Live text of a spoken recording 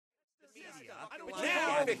No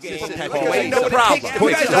problem. If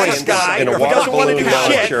he's a nice guy, or if he doesn't want to do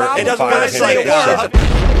shit, and doesn't want to say a word.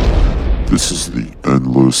 This is the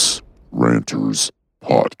Endless Ranters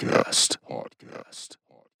Podcast.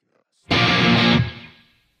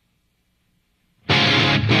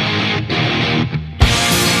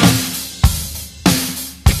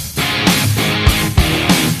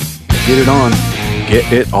 Get it on.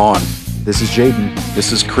 Get it on. This is Jaden.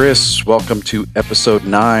 This is Chris. Welcome to episode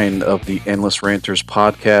 9 of the Endless Ranters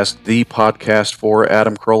Podcast, the podcast for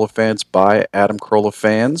Adam Carolla fans by Adam Carolla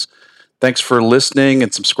fans. Thanks for listening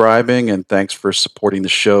and subscribing, and thanks for supporting the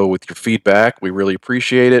show with your feedback. We really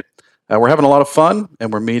appreciate it. We're having a lot of fun,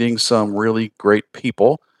 and we're meeting some really great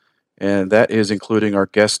people, and that is including our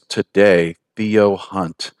guest today, Theo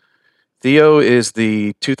Hunt. Theo is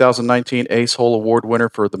the 2019 Ace Hole Award winner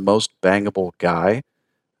for the Most Bangable Guy.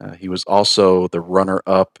 He was also the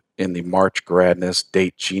runner-up in the March Gradness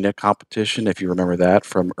Date Gina competition, if you remember that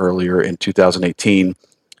from earlier in 2018.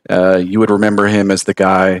 You would remember him as the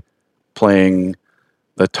guy playing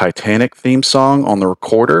the Titanic theme song on the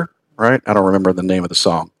recorder, right? I don't remember the name of the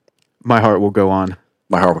song. My Heart Will Go On.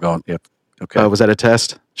 My Heart Will Go On, yep. Okay. Was that a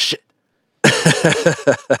test? Shit.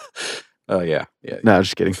 Oh, yeah. No,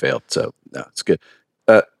 just kidding. Failed, so no, it's good.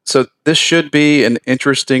 So this should be an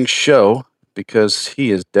interesting show because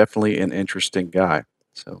he is definitely an interesting guy.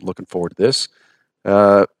 So looking forward to this.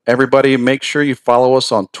 Everybody, make sure you follow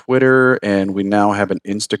us on Twitter, and we now have an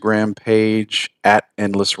Instagram page at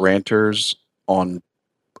Endless Ranters on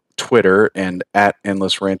Twitter and at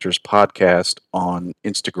Endless Ranters Podcast on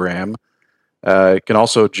Instagram. You can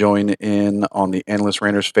also join in on the Endless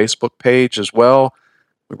Ranters Facebook page as well.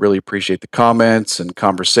 We really appreciate the comments and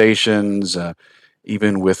conversations,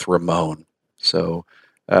 even with Ramon. So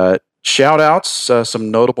shout outs, some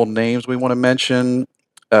notable names we want to mention,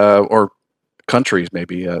 or countries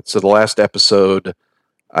maybe. So the last episode,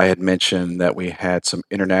 I had mentioned that we had some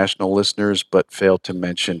international listeners, but failed to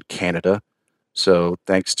mention Canada. So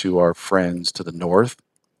thanks to our friends to the north.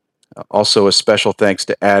 Also a special thanks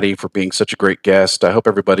to Addie for being such a great guest. I hope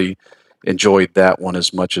everybody enjoyed that one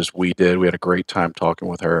as much as we did. We had a great time talking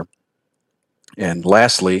with her. And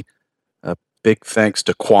lastly, a big thanks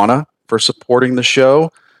to Quana for supporting the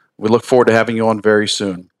show. We look forward to having you on very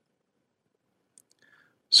soon.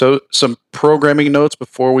 So some programming notes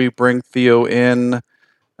before we bring Theo in.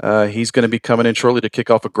 He's going to be coming in shortly to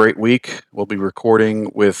kick off a great week. We'll be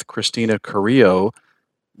recording with Christina Carrillo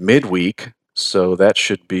midweek, so that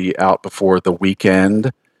should be out before the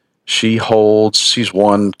weekend. She's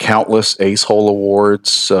won countless Ace Hole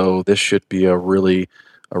awards, so this should be a really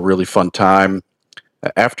fun time.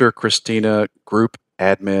 After Christina, group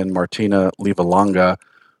admin Martina Livalanga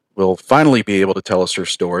will finally be able to tell us her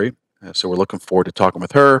story. So we're looking forward to talking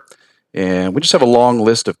with her. And we just have a long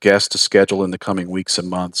list of guests to schedule in the coming weeks and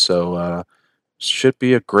months. So should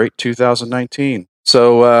be a great 2019.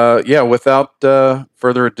 So without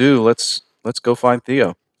further ado, let's go find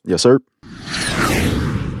Theo. Yes, sir.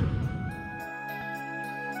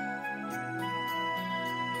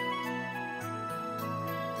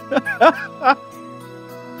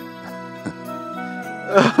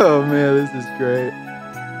 Oh man, this is great.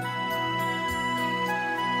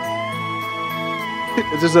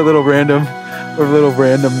 It's just a little random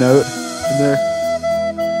note in there.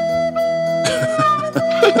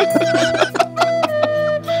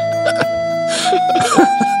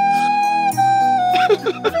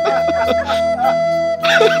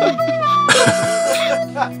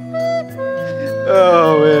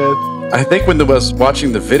 Oh man. I think when I was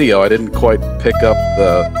watching the video, I didn't quite pick up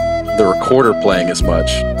the recorder playing as much.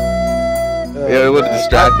 Yeah, a little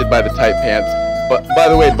distracted by the tight pants. But by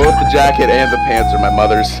the way, both the jacket and the pants are my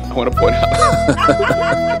mother's. I want to point out.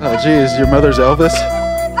 Oh, geez, your mother's Elvis?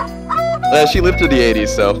 She lived through the 80s,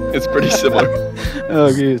 so it's pretty similar.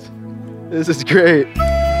 Oh, geez. This is great.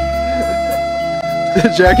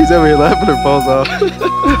 Jackie's over here laughing her balls off.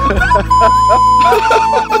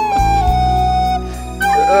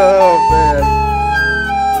 Oh, man.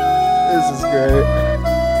 This is great.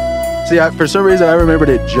 See, for some reason, I remembered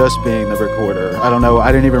it just being the recorder. I don't know.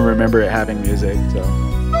 I didn't even remember it having music, so.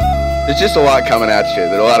 There's just a lot coming at you.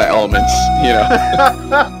 There are a lot of elements, you know.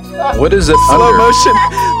 What is it Slow motion.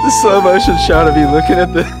 The slow motion shot of you looking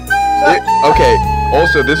at the... Okay,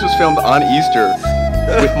 also, this was filmed on Easter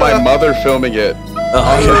with my mother filming it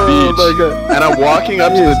on the beach. My God. And I'm walking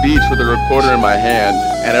up to the beach with a recorder in my hand,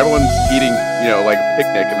 and everyone's eating, like a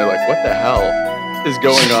picnic, and they're like, what the hell is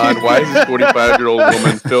going on? Why is this 45-year-old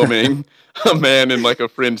woman filming a man in like a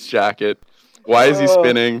fringe jacket? Why is he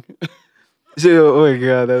spinning? Oh my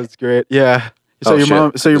God, that was great. Yeah. So your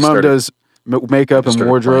mom does makeup and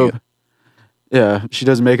wardrobe. Yeah, she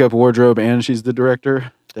does makeup, wardrobe, and she's the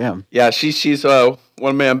director. Damn. Yeah, she's a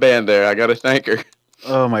one-man band there. I got to thank her.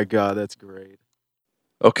 Oh my god, that's great.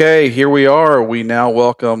 Okay, here we are. We now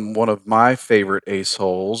welcome one of my favorite ace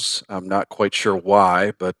holes. I'm not quite sure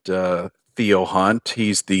why, but Theo Hunt.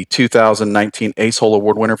 He's the 2019 Ace Hole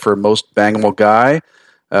Award winner for Most Bangable Guy.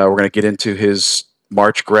 We're going to get into his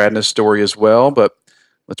March Gradness story as well, but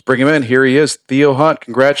let's bring him in. Here he is, Theo Hunt.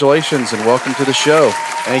 Congratulations and welcome to the show.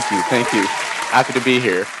 Thank you. Happy to be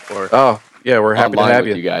here. Oh, yeah, we're happy to have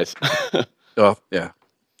with you guys. Oh, yeah.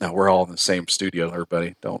 No, we're all in the same studio,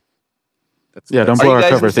 everybody. Don't Don't Are blow you our guys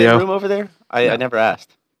cover, in the same Theo. room over there? I never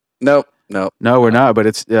asked. No. No, we're not. But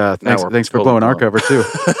it's thanks we're for blowing our totally cover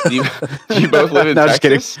too. Do you both live in No, just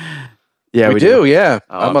Texas? kidding. Yeah, we do. Yeah,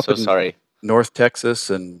 Oh, I'm up so in sorry. North Texas,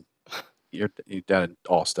 and you're down in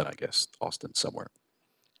Austin, I guess. Austin somewhere.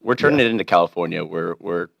 We're turning it into California.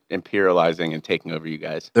 We're imperializing and taking over you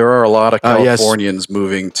guys. There are a lot of Yes. Californians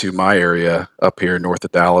moving to my area up here north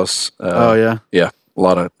of Dallas. Oh yeah. Yeah, a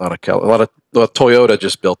lot of Toyota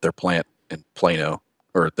just built their plant in Plano,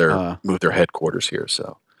 or moved their headquarters here.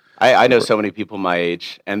 So I know so many people my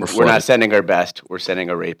age, and We're we're not flooded. sending our best. We're sending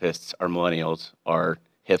our rapists, our millennials, our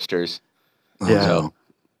hipsters. Yeah. So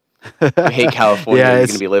we hate California. Yeah, You're it's-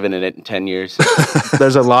 going to be living in it in 10 years.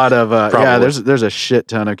 There's a lot of Probably. there's a shit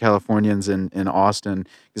ton of Californians in Austin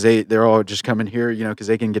because they're all just coming here, because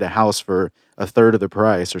they can get a house for a third of the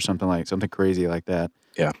price or something crazy like that.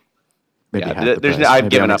 Yeah. Maybe Yeah, half the there's price. I've Maybe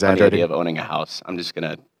given I'm up on the exaggerating. idea of owning a house. I'm just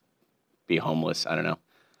going to be homeless. I don't know.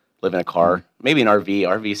 Live in a car. Maybe an RV.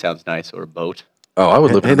 RV sounds nice, or a boat. Oh, I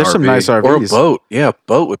would live Hey, in an there's RV. some nice or a RVs. boat. Yeah, a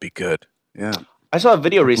boat would be good. Yeah. I saw a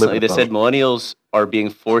video recently in a that said millennials are being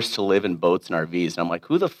forced to live in boats and RVs. And I'm like,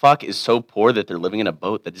 who the fuck is so poor that they're living in a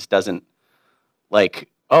boat that just doesn't, like,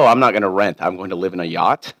 oh, I'm not going to rent. I'm going to live in a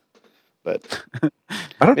yacht. But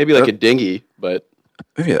I don't maybe like a dinghy. But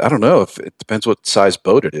maybe I don't know if it depends what size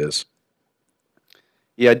boat it is.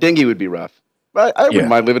 yeah, a dinghy would be rough. But I Yeah. wouldn't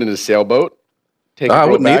mind living in a sailboat. Take I a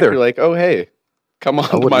boat wouldn't back. either. You're like, oh, hey, come on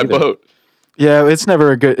to wouldn't my either. boat. Yeah, it's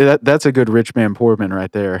never a good. That's a good rich man, poor man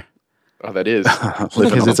right there. Oh, that is.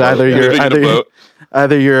 Living Because on it's a boat. either Living in a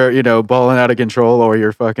boat. you're balling out of control or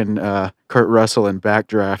you're fucking Kurt Russell in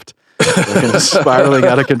Backdraft, fucking spiraling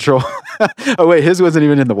out of control. Oh wait, his wasn't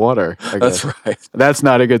even in the water. I That's guess. right. That's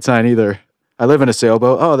not a good sign either. I live in a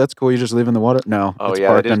sailboat. Oh, that's cool. You just live in the water? No, Oh, it's yeah,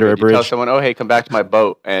 parked it is under weird. a You tell bridge. someone, oh, hey, come back to my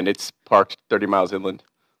boat, and it's parked 30 miles inland.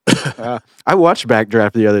 I watched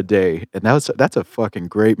Backdraft the other day, and that's a fucking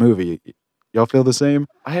great movie. Y'all feel the same?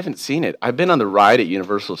 I haven't seen it. I've been on the ride at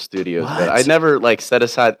Universal Studios, but I What? never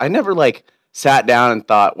I never sat down and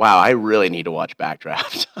thought, wow, I really need to watch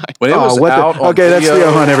Backdraft. When it was Oh, what the- out on okay, that's video,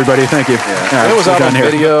 Theo Hunt, everybody. Thank you. All when right, it was we're out done on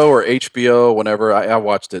here. video or HBO, whenever I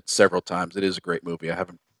watched it several times. It is a great movie.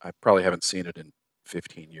 I probably haven't seen it in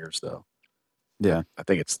 15 years though. Yeah. I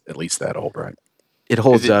think it's at least that old, right? It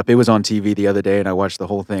holds Is it- up. It was on TV the other day, and I watched the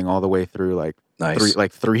whole thing all the way through, Nice.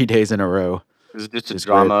 3 days in a row. Is it just a It's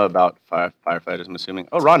drama about firefighters, I'm assuming?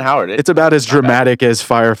 Oh, Ron Howard. It's about as dramatic as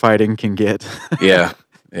firefighting can get. Yeah.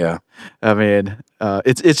 Yeah. I mean,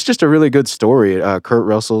 it's just a really good story. Kurt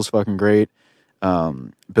Russell's fucking great.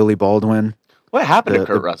 Billy Baldwin. What happened to the-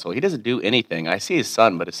 Kurt the- Russell? He doesn't do anything. I see his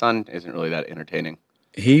son, but his son isn't really that entertaining.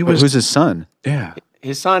 He was. Who's his son? Yeah.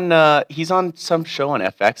 His son, he's on some show on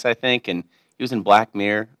FX, I think, and he was in Black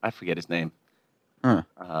Mirror. I forget his name. Huh.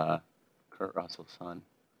 Kurt Russell's son.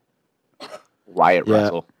 Wyatt Yeah.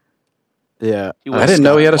 Russell. Yeah. He was I didn't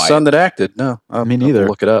know he had a Scott son Wyatt. that acted. No, I'll Me have to neither.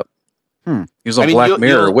 Look it up. Hmm. He was on I mean, Black you'll-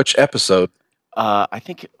 Mirror. you'll- Which episode? I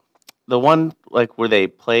think the one where they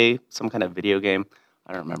play some kind of video game.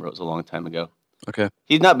 I don't remember. It was a long time ago. Okay.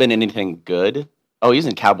 He's not been in anything good. Oh, he's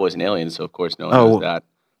in Cowboys and Aliens, so of course no one Oh. knows that.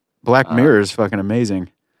 Black Mirror is fucking amazing.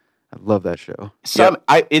 I love that show.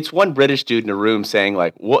 It's one British dude in a room saying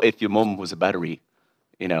like, "What if your mom was a battery?"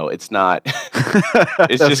 You know, it's not.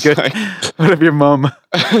 It's That's just good. like, What if your mom?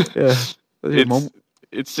 Yeah. What if your mom?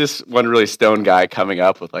 it's just one really stone guy coming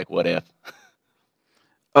up with like, "What if?"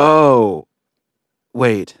 Oh,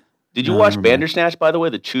 wait. Did you No, watch never mind. Bandersnatch, by the way?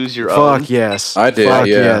 The Choose Your Own. Fuck yes. I did, Fuck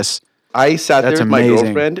yeah. yes. I sat there That's with my amazing.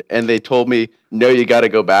 girlfriend, and they told me, "No, you got to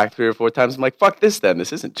go back 3 or 4 times." I'm like, "Fuck this, then.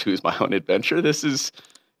 This isn't Choose My Own Adventure. This is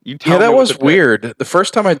you." Tell Yeah, me that what was to pick." weird. The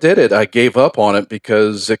first time I did it, I gave up on it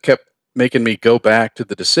because it kept making me go back to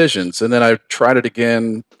the decisions. And then I tried it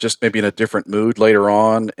again, just maybe in a different mood later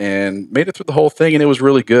on, and made it through the whole thing. And it was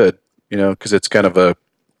really good, because it's kind of a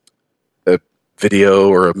video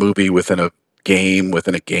or a movie within a game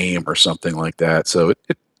or something like that. So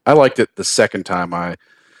I liked it the second time. I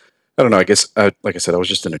don't know. I guess, like I said, I was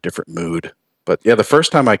just in a different mood. But yeah, the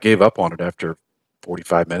first time I gave up on it after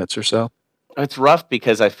 45 minutes or so. It's rough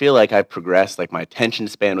because I feel like I've progressed, like my attention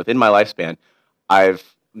span within my lifespan.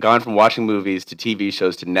 I've gone from watching movies to TV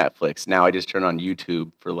shows to Netflix. Now I just turn on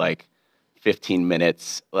YouTube for like 15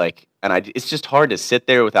 minutes, it's just hard to sit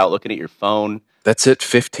there without looking at your phone. That's it,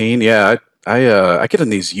 15. Yeah, I get in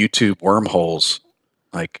these YouTube wormholes,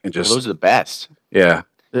 and just those are the best. Yeah,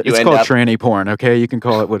 it's called tranny porn. Okay, you can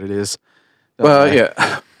call it what it is.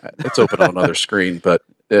 Yeah, it's open on another screen, but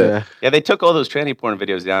yeah, they took all those tranny porn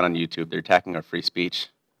videos down on YouTube. They're attacking our free speech.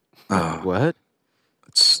 What?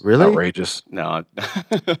 It's really outrageous. No.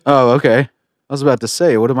 Oh, okay. I was about to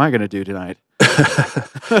say, what am I going to do tonight?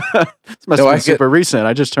 This must be super recent.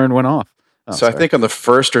 I just turned one off. Oh, so I think on the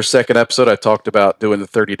first or second episode, I talked about doing the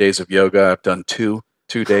 30 days of yoga. I've done two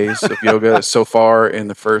days of yoga so far in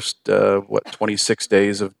the first 26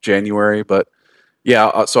 days of January. But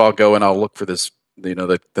yeah, so I'll go and I'll look for this,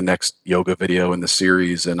 the next yoga video in the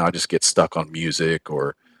series, and I'll just get stuck on music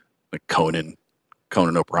or like Conan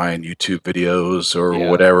O'Brien YouTube videos or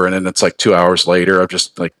whatever, and then it's like 2 hours later, I'll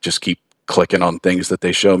just keep clicking on things that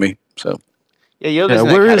they show me. So yoga's in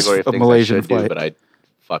that category of things Malaysian I should do, but I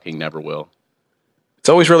fucking never will. It's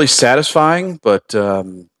always really satisfying, but it's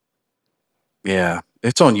on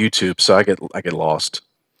YouTube, so I get lost.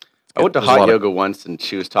 I went to hot yoga once, and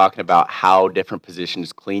she was talking about how different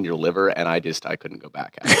positions clean your liver, and I couldn't go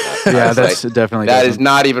back after that. Yeah, that's definitely that is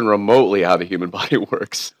not even remotely how the human body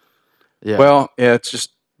works. Yeah. Well, yeah, it's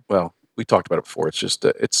just we talked about it before. It's just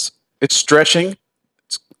it's stretching,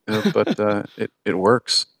 but it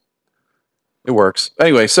works. It works.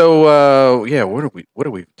 Anyway, so what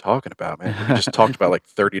are we talking about, man? We just talked about like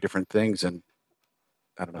 30 different things, and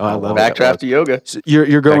I don't know. I love Backdraft to yoga. So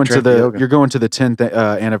you're going to the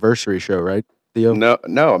 10th anniversary show, right, Theo? No,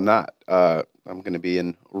 I'm not. I'm going to be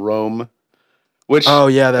in Rome. Which,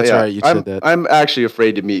 that's right. You said that. I'm actually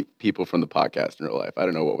afraid to meet people from the podcast in real life. I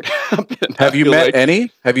don't know what would happen. Have you met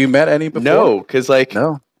any? Have you met any before? No, because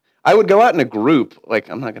no. I would go out in a group. Like,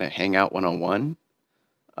 I'm not going to hang out one-on-one.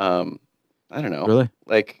 I don't know. Really?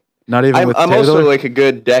 Like, not even. I'm also like a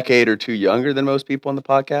good decade or two younger than most people on the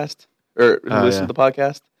podcast or who listen to the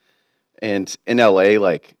podcast. And in LA,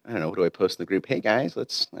 like, I don't know, what do I post in the group? Hey guys,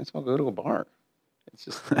 let's all go to a bar. It's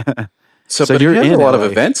just. So you're in a lot of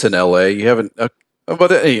events in LA. You haven't.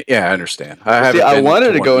 But I understand. I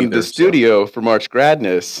wanted to go into the studio for March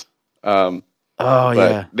Gradness.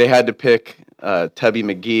 They had to pick Tubby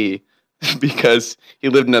McGee because he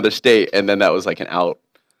lived in another state, and then that was like an out.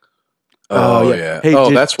 Oh yeah. Hey,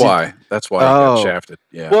 that's why. That's why I got shafted.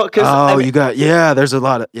 Yeah. Well, because there's a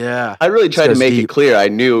lot of I really tried to make it clear. I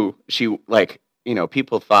knew she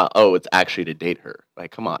people thought, it's actually to date her.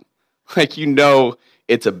 Like, come on,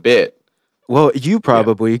 it's a bit. Well, you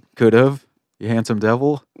probably could have, you handsome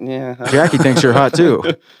devil. Yeah. Jackie thinks you're hot too.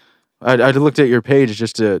 I looked at your page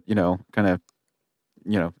just to, kind of,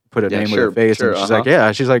 put a name with her face.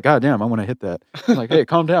 And she's like, God damn, I want to hit that. I'm like, hey,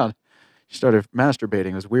 calm down. She started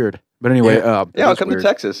masturbating. It was weird. But anyway. I'll come to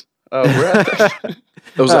Texas. We're at Texas.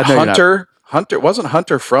 It was Hunter. Wasn't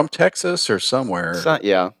Hunter from Texas or somewhere?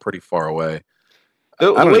 Pretty far away.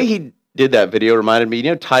 The way he did that video reminded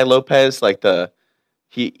me, Ty Lopez, like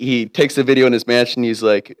he takes the video in his mansion. He's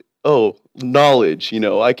like, knowledge,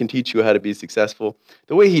 I can teach you how to be successful.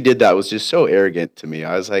 The way he did that was just so arrogant to me.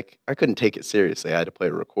 I was like, I couldn't take it seriously. I had to play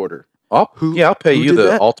a recorder. I'll pay you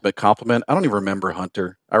the ultimate compliment. I don't even remember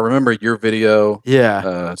Hunter. I remember your video.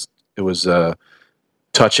 Yeah. It was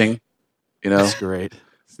touching, That's great.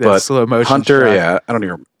 But slow motion Hunter, shot. I don't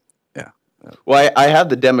even. Well, I have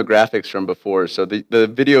the demographics from before. So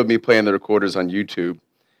the video of me playing the recorders on YouTube,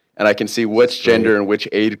 and I can see which gender and which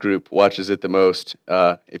age group watches it the most.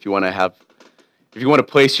 If you want to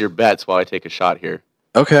place your bets while I take a shot here.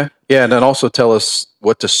 Okay. Yeah, and then also tell us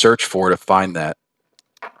what to search for to find that.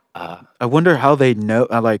 I wonder how they know.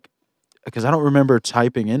 Because I don't remember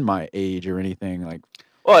typing in my age or anything like.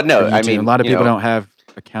 Well, no, I mean, a lot of people don't have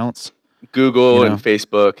accounts. Google and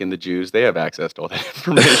Facebook and the Jews, they have access to all that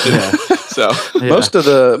information. So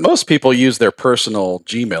most people use their personal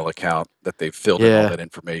Gmail account that they've filled in all that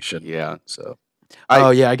information. Yeah. So.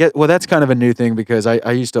 I get. Well, that's kind of a new thing because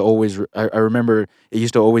I used to always. I remember it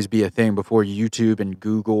used to always be a thing before YouTube and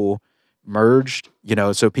Google merged.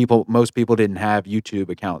 So most people didn't have YouTube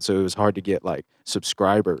accounts, so it was hard to get like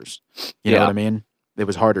subscribers. You know what I mean? It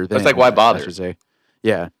was harder then. It's like, why bother? I should say.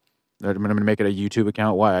 Yeah. I'm going to make it a YouTube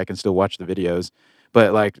account. Why? I can still watch the videos.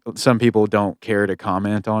 But like some people don't care to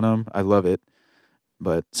comment on them. I love it.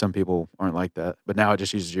 But some people aren't like that. But now it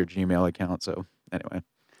just uses your Gmail account. So anyway.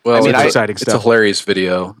 Well, it's exciting stuff. It's a hilarious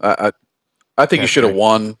video. I think you should have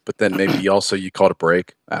won, but then maybe you called a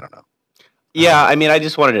break. I don't know. Yeah, I mean, I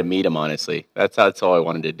just wanted to meet him, honestly. That's all I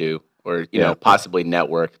wanted to do. or possibly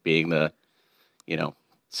network, being the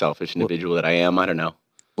selfish individual that I am. I don't know.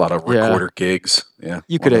 A lot of recorder gigs. Yeah,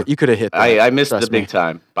 you could have hit that. I missed the trust big me.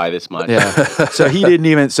 time by this much. Yeah. So he didn't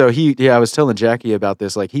even. I was telling Jackie about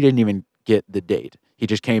this. Like, he didn't even get the date. He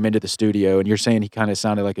just came into the studio, and you're saying he kind of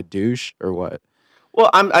sounded like a douche, or what? Well,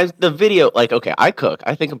 the video, like, okay, I cook.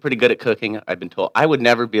 I think I'm pretty good at cooking. I've been told. I would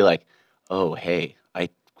never be like, oh, hey, I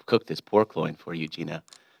cooked this pork loin for you, Gina.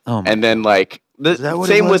 Oh, and then like the that what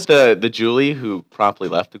it same was? with the Julie who promptly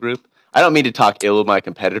left the group. I don't mean to talk ill of my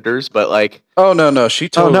competitors, but like, oh no, she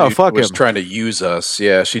totally fuck was him. trying to use us.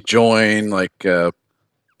 Yeah, she joined like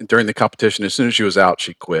during the competition. As soon as she was out,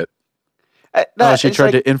 she quit. She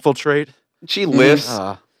tried to infiltrate. She lists.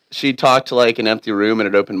 She talked to like an empty room at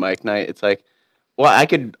an open mic night. It's like, well, I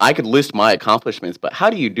could list my accomplishments, but how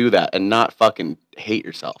do you do that and not fucking hate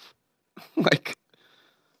yourself? Like,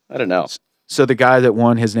 I don't know. So the guy that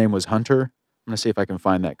won, his name was Hunter. I'm gonna see if I can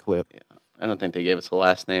find that clip. Yeah, I don't think they gave us a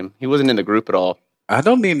last name. He wasn't in the group at all. I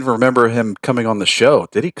don't even remember him coming on the show.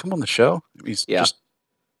 Did he come on the show? It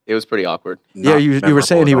was pretty awkward. Yeah, you were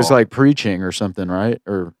saying he was like. like preaching or something, right?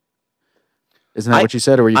 Or isn't that what you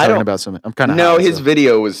said? Or were you talking about something? I'm kind of no. His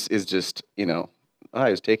video is just I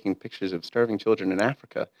was taking pictures of starving children in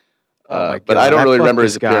Africa. But I don't really remember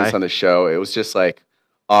his appearance on the show. It was just like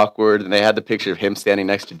awkward, and they had the picture of him standing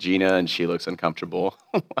next to Gina, and she looks uncomfortable.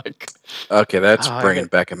 Like, okay, that's bringing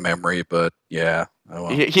back a memory, but yeah, oh,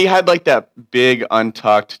 well. he had like that big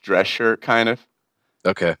untucked dress shirt, kind of.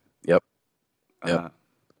 Okay, yep.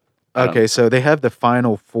 Okay, so they have the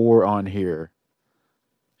final four on here.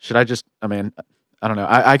 Should I just? I mean, I don't know.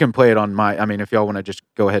 I can play it on my. I mean, if y'all want to just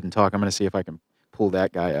go ahead and talk, I'm going to see if I can pull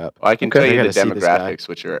that guy up. Well, I can tell you the demographics,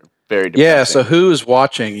 which are very depressing. Yeah. So who's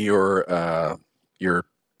watching your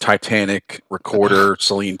Titanic recorder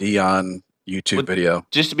Celine Dion YouTube video?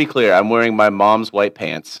 Just to be clear, I'm wearing my mom's white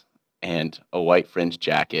pants and a white fringe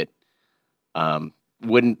jacket.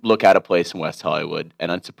 Wouldn't look out of place in West Hollywood,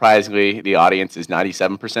 and unsurprisingly, the audience is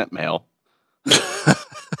 97% male.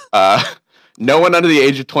 No one under the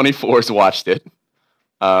age of 24 has watched it.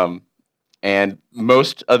 And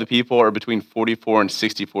most of the people are between 44 and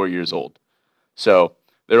 64 years old. So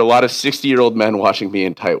there are a lot of 60-year-old men watching me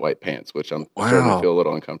in tight white pants, which I'm starting to feel a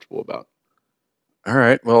little uncomfortable about. All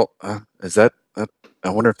right. Well, is that? I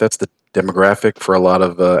wonder if that's the demographic for a lot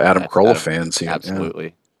of Adam Carolla fans here.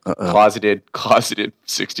 Absolutely. Yeah. Closeted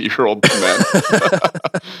 60-year-old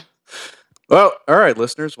men. Well, all right,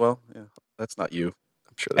 listeners. Well, yeah, that's not you.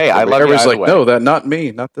 I'm sure. Hey, I love you. Everybody's like, no, that not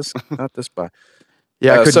me, not this guy.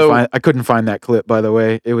 Yeah, I couldn't find that clip. By the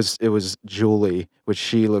way, it was Julie, which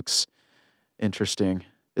she looks interesting.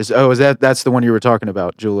 That's the one you were talking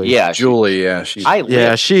about, Julie? Yeah, Julie. Yeah,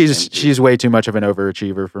 she's way too much of an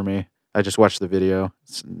overachiever for me. I just watched the video.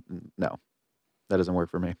 No, that doesn't work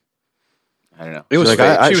for me. I don't know. It was like,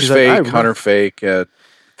 fake. She was fake. Hunter fake.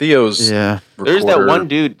 Theo's. Yeah. There's that one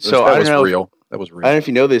dude. So that was real. That was real. I don't know if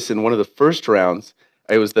you know this. In one of the first rounds,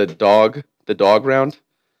 it was the dog round.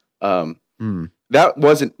 That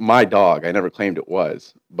wasn't my dog. I never claimed it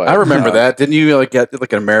was. But I remember that. Didn't you like get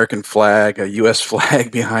like an American flag, a U.S.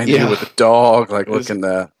 flag behind you with a dog, like looking?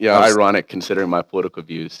 Ironic considering my political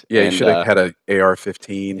views. Yeah, you should have had an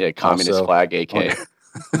AR-15. Yeah, communist flag, AK.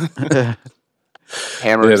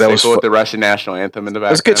 Hammer sickle with the Russian national anthem in the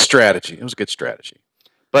background. It was a good strategy.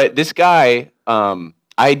 But this guy,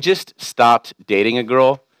 I just stopped dating a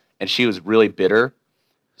girl, and she was really bitter.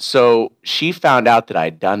 So she found out that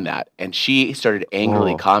I'd done that, and she started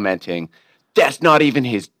angrily commenting, "That's not even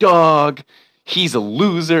his dog. He's a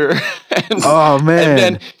loser." Oh, man. And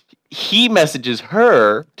then he messages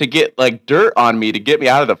her to get like dirt on me to get me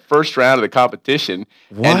out of the first round of the competition.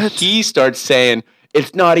 What? And he starts saying,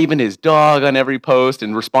 "It's not even his dog" on every post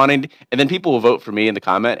and responding. And then people will vote for me in the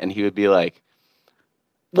comment, and he would be like,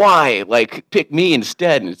 "Why? Like, pick me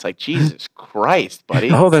instead." And it's like, Jesus Christ,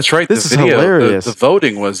 buddy. Oh, that's right. This is hilarious. The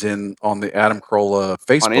voting was on the Adam Carolla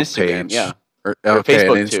Facebook on Instagram, page. Yeah. Or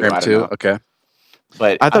Facebook Instagram too. Okay.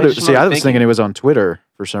 But I thought I was thinking it was on Twitter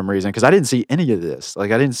for some reason because I didn't see any of this.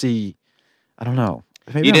 Like, I don't know.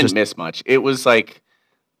 Maybe you didn't miss much. It was like,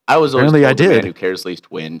 I was always Apparently told I the did. man who cares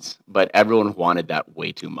least wins, but everyone wanted that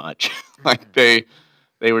way too much. Like they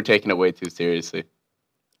were taking it way too seriously.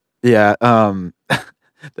 Yeah,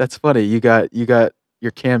 that's funny. You got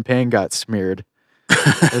your campaign got smeared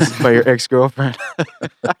by your ex-girlfriend.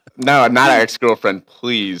 No, not our ex-girlfriend.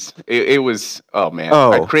 Please, it was. Oh man,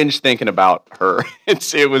 I cringed thinking about her.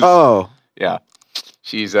 It was. Oh, yeah.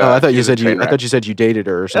 She's. I thought you said you dated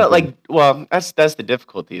her or something. That's the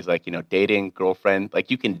difficulty. Is like dating girlfriend.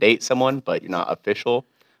 Like you can date someone, but you're not official.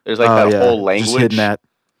 There's like that whole language. Just hidden that.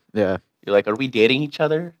 Yeah. You're like, are we dating each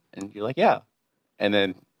other? And you're like, yeah. And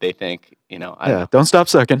then they think, I don't know. Don't stop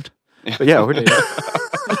sucking. But yeah, we're dating.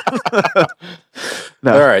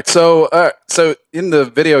 No. All right. So in the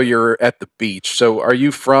video, you're at the beach. So are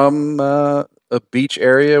you from a beach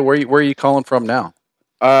area? Where are you calling from now?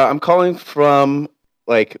 I'm calling from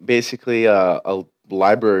like basically a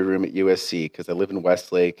library room at USC because I live in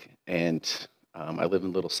Westlake and I live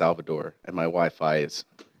in Little Salvador, and my Wi-Fi is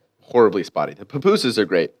horribly spotty. The pupusas are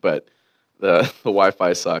great, but the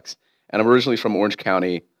Wi-Fi sucks. And I'm originally from Orange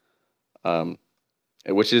County,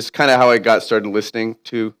 which is kind of how I got started listening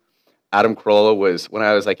to Adam Carolla. Was when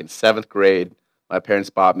I was like in 7th grade. My parents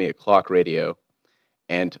bought me a clock radio,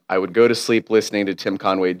 and I would go to sleep listening to Tim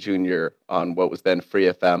Conway Jr. on what was then Free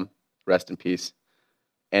FM, rest in peace.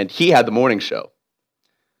 And he had the morning show.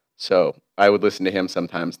 So I would listen to him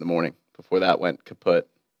sometimes in the morning before that went kaput.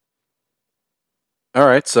 All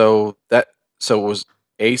right. So was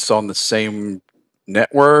Ace on the same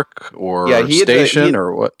network or station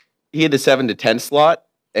or what? He had the 7 to 10 slot.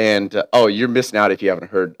 And you're missing out if you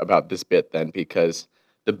haven't heard about this bit then, because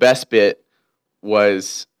the best bit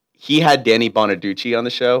was he had Danny Bonaducci on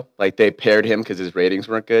the show. Like they paired him because his ratings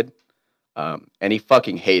weren't good. And he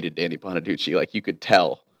fucking hated Danny Bonaducci. Like you could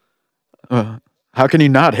tell. How can you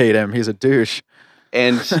not hate him? He's a douche.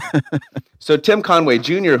 And so Tim Conway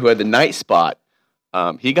Jr., who had the night spot,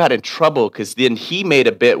 he got in trouble because then he made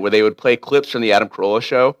a bit where they would play clips from the Adam Carolla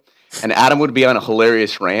show, and Adam would be on a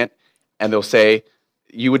hilarious rant, and they'll say,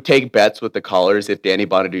 you would take bets with the callers if Danny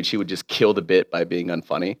Bonaducci would just kill the bit by being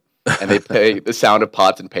unfunny, and they play the sound of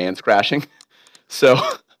pots and pans crashing. So,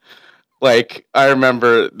 like, I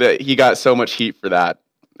remember that he got so much heat for that,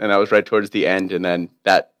 and that was right towards the end, and then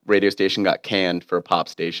that radio station got canned for a pop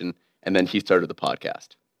station, and then he started the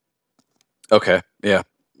podcast. Okay, yeah.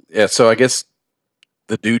 So I guess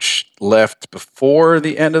the douche left before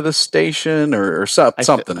the end of the station or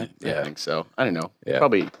something. I think so. I don't know. Yeah.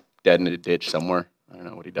 Probably dead in a ditch somewhere. I don't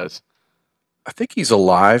know what he does. I think he's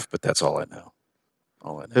alive, but that's all I know.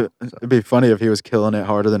 It'd be funny if he was killing it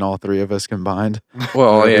harder than all three of us combined.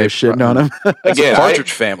 Well, yeah, shitting on him. Again,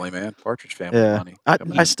 Partridge Family, man. Partridge Family. Yeah, Money.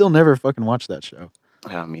 I still never fucking watched that show.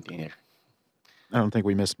 Me neither. I don't think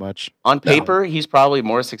we missed much. On paper, he's probably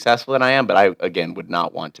more successful than I am, but I again would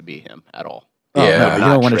not want to be him at all. Oh, yeah, no,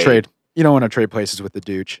 you don't want to trade. You don't want to trade places with the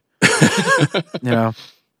douche.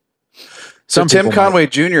 So Tim Conway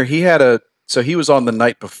Jr. He was on the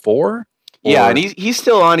night before. Yeah, and he's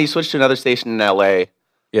still on. He switched to another station in LA.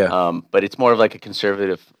 Yeah, but it's more of like a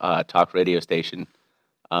conservative talk radio station.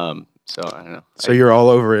 So I don't know. So you're all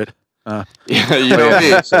over it. Yeah, you know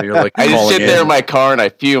me. So you're like, I just sit there in my car and I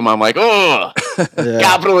fume. I'm like, oh,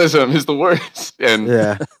 capitalism is the worst.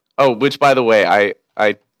 And which by the way,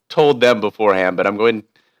 I told them beforehand, but I'm going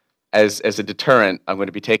as a deterrent. I'm going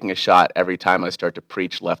to be taking a shot every time I start to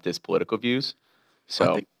preach leftist political views.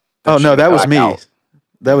 So, that was me.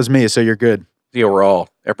 That was me. So you're good. Yeah, we're all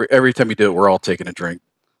every time you do it, we're all taking a drink.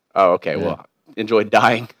 Oh, okay. Yeah. Well, enjoy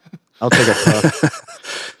dying. I'll take a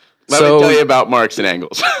puff. Let me tell you about Marx and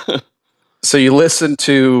Engels. So you listened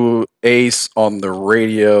to Ace on the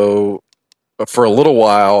radio for a little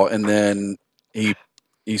while, and then he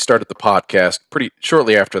started the podcast pretty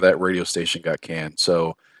shortly after that radio station got canned.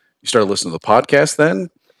 So you started listening to the podcast then?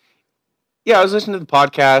 Yeah, I was listening to the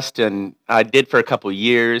podcast, and I did for a couple of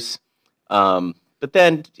years. But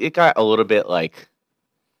then it got a little bit like,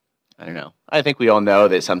 I don't know. I think we all know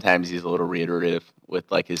that sometimes he's a little reiterative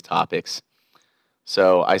with like his topics.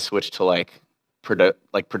 So I switched to like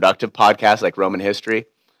productive podcasts like Roman history.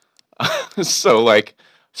 So like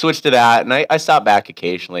switched to that, and I stop back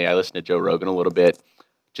occasionally. I listen to Joe Rogan a little bit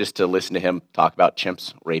just to listen to him talk about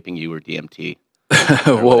chimps raping you or DMT.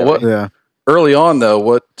 Early on though,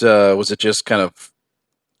 what was it? Just kind of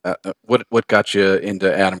what got you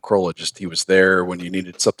into Adam Carolla? Just he was there when you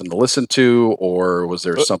needed something to listen to, or was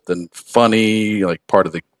there something funny, like part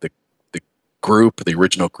of the group, the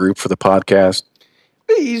original group for the podcast?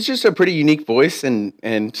 He's just a pretty unique voice,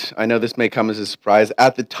 and I know this may come as a surprise.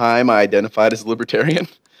 At the time, I identified as libertarian,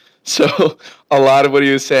 so a lot of what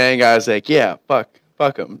he was saying, I was like, yeah, fuck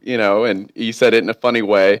him, and he said it in a funny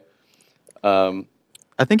way.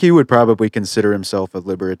 I think he would probably consider himself a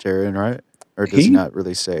libertarian, right? Or does he not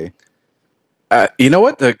really say? You know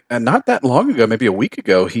what? Not that long ago, maybe a week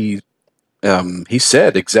ago, he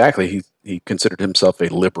said exactly he considered himself a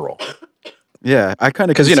liberal. Yeah, I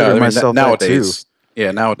kind of consider myself nowadays. That too.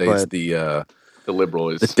 Yeah, nowadays the liberal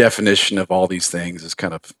is the definition of all these things is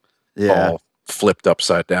kind of all flipped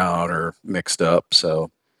upside down or mixed up.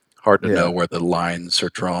 So hard to know where the lines are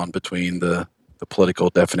drawn between the political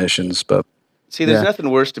definitions. But See, there's Yeah. nothing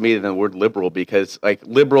worse to me than the word liberal because, like,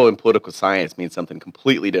 liberal in political science means something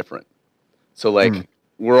completely different. So, like,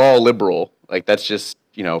 we're all liberal. Like, that's just,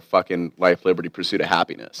 fucking life, liberty, pursuit of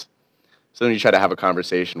happiness. So then you try to have a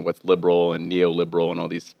conversation with liberal and neoliberal and all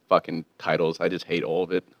these fucking titles. I just hate all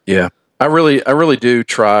of it. Yeah, I really do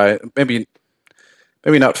try. Maybe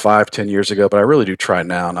not 5-10 years ago, but I really do try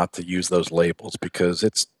now not to use those labels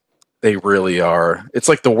because they really are. It's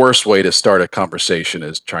like the worst way to start a conversation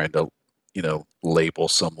is trying to, label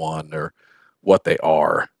someone or what they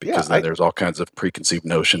are, because then there's all kinds of preconceived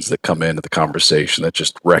notions that come into the conversation that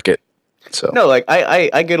just wreck it. So no, like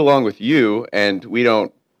I get along with you, and we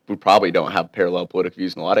probably don't have parallel political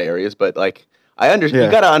views in a lot of areas, but like you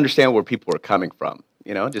got to understand where people are coming from.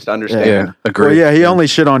 Just understand. Yeah, agree. Well, yeah, he only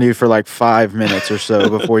shit on you for like 5 minutes or so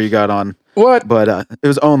before you got on. What? But it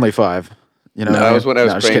was only 5. That was when I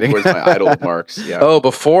was praying towards my idol Marx. Yeah. Oh,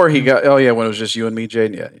 before he got. Oh, yeah, when it was just you and me,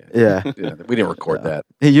 Jaden. Yeah. Yeah, we didn't record that.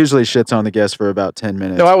 He usually shits on the guest for about 10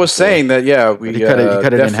 minutes. No, I was saying that. Yeah, we he cut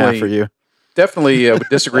it in half for you. Definitely would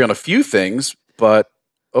disagree on a few things, but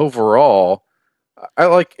overall, I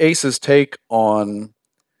like Ace's take on.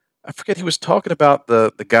 I forget, he was talking about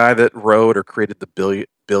the guy that wrote or created the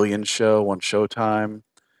Billion show on Showtime,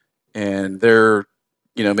 and they're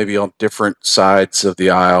maybe on different sides of the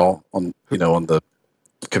aisle on the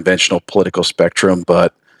conventional political spectrum,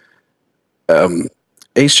 but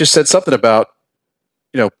Ace just said something about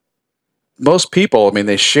most people. I mean,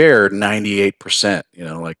 they share 98%.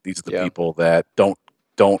 Like these are the people that don't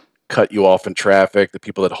cut you off in traffic, the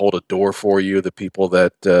people that hold a door for you, the people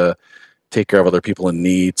that take care of other people in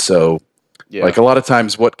need. So, like a lot of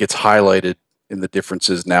times, what gets highlighted in the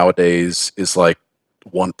differences nowadays is like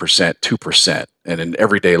 1%, 2%, and in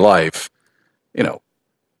everyday life,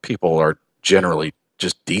 people are generally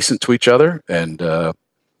just decent to each other, and so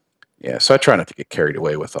I try not to get carried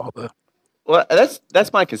away with all the. Well,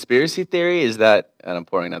 that's my conspiracy theory. Is that, and I'm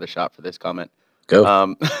pouring another shot for this comment.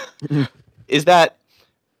 Go. Is that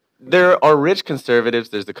there are rich conservatives,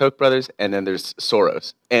 there's the Koch brothers, and then there's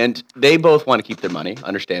Soros. And they both want to keep their money,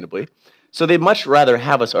 understandably. So they'd much rather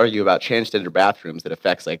have us argue about transgender bathrooms that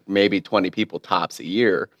affects like maybe 20 people tops a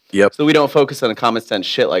year. Yep. So we don't focus on common sense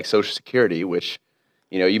shit like Social Security, which,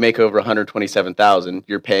 you make over $127,000,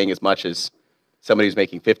 you're paying as much as somebody who's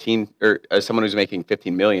making someone who's making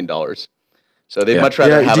 $15 million. So they'd much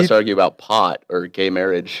rather have us argue about pot or gay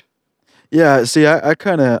marriage. Yeah, see, I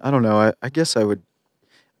kind of, I don't know, I guess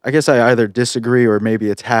I either disagree or maybe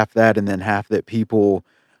it's half that and then half that people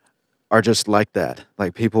are just like that.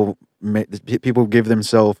 Like people give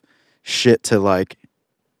themselves shit to like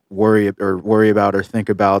worry about or think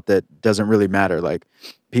about that doesn't really matter. Like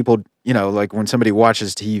people, like when somebody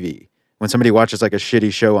watches TV, when somebody watches like a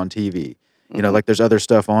shitty show on TV, like there's other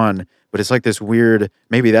stuff on, but it's like this weird,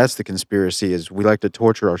 maybe that's the conspiracy, is we like to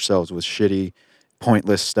torture ourselves with shitty,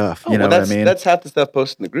 pointless stuff. You know what I mean? That's half the stuff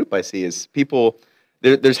posted in the group I see is people,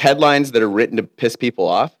 there's headlines that are written to piss people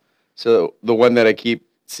off. So the one that I keep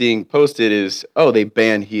seeing posted is, they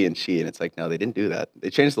banned he and she. And it's like, no, they didn't do that. They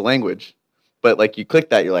changed the language. But like you click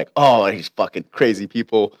that, you're like, oh, these fucking crazy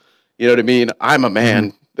people. You know what I mean? I'm a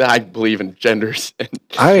man. I believe in genders. And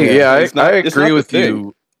I agree with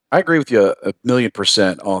you. I agree with you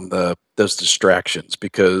 1,000,000% on those distractions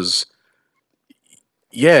because,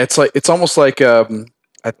 it's almost like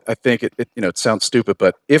I think it sounds stupid,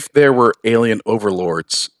 but if there were alien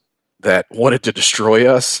overlords that wanted to destroy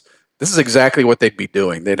us, this is exactly what they'd be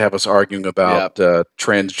doing. They'd have us arguing about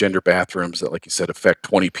transgender bathrooms that, like you said, affect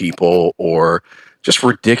 20 people, or just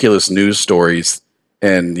ridiculous news stories.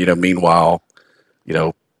 And meanwhile,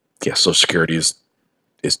 Social Security is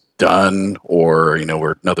done, or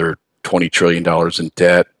we're another $20 trillion in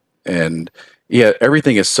debt, and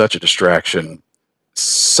everything is such a distraction.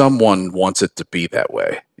 Someone wants it to be that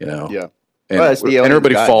way, Yeah. And, and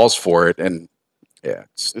everybody falls for it, and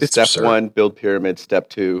it's step absurd. 1, build pyramid. Step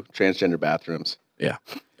 2, transgender bathrooms. Yeah.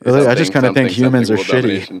 Really, I just kind of think humans are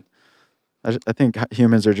shitty. I think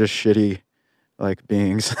humans are just shitty, like,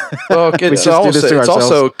 beings. Well, it's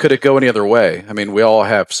also could it go any other way? I mean, we all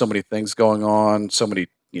have so many things going on, so many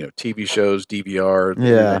TV shows, DVR,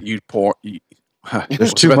 porn.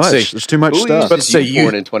 There's too much. There's too much stuff. I was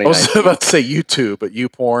about to say YouTube, but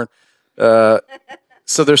YouPorn.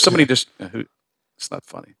 So there's so many. It's not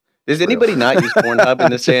funny. Does anybody not use Pornhub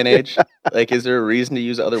in this day and age? Like, is there a reason to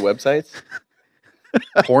use other websites?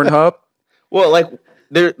 Pornhub? Well, like,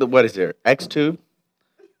 what is there? XTube?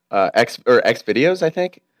 X videos, I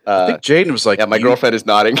think. I think Jaden was like, my girlfriend is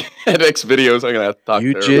nodding at X videos. I'm gonna have to talk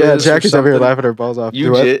to her. Yeah, Jackie's over here laughing her balls off.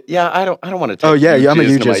 Yeah, I don't want to. Take I'm a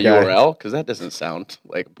UJIS guy. URL because that doesn't sound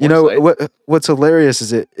like a porn site. What's hilarious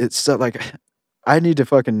is it's like I need to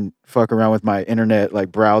fuck around with my internet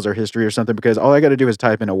like browser history or something because all I got to do is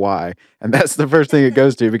type in a Y, and that's the first thing it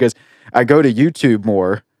goes to because I go to YouTube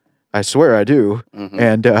more. I swear I do,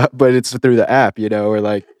 and but it's through the app, or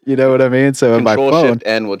like you know what I mean. So on my phone,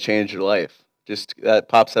 Control-Shift-N will change your life. Just that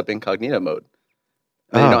pops up incognito mode.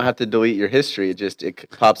 And you don't have to delete your history. It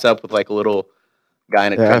pops up with like a little guy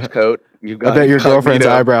in a trench coat. I bet your girlfriend's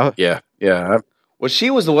eyebrow. Yeah. Well, she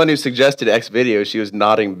was the one who suggested X video. She was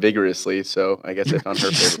nodding vigorously, so I guess I found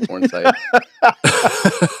her favorite porn site.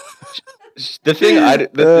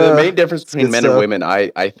 The main difference between men and women,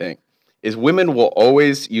 I think, is women will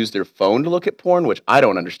always use their phone to look at porn, which I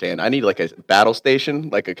don't understand. I need like a battle station,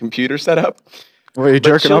 like a computer setup. Well, you're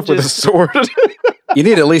jerking off with a sword. You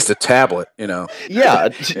need at least a tablet, Yeah.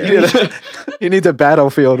 He needs a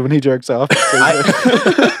battlefield when he jerks off.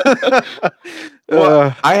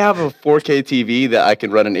 I have a 4K TV that I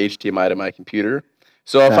can run an HDMI to my computer.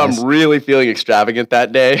 So if I'm really feeling extravagant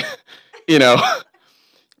that day,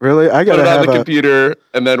 really, I gotta put it on have the computer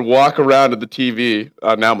and then walk around to the TV.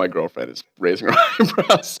 Now my girlfriend is raising her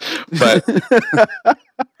eyebrows, but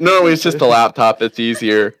normally it's just a laptop that's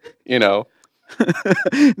easier, No,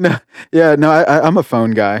 I'm a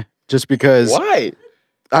phone guy just because. Why?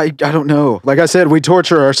 I don't know. Like I said, we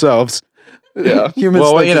torture ourselves. Yeah. Humans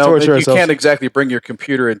well, like to torture you ourselves. can't exactly bring your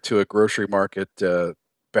computer into a grocery market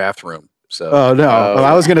bathroom. So. Oh no! Well,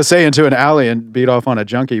 I was gonna say into an alley and beat off on a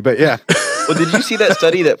junkie, but yeah. Well, did you see that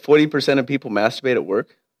study that 40% of people masturbate at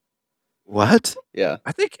work? What? Yeah.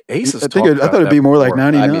 I think Ace has I thought it'd be more like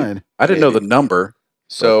 99. I didn't know the number.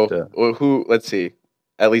 So let's see,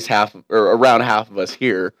 at least half or around half of us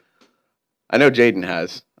here. I know Jaden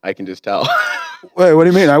has. I can just tell. Wait, what do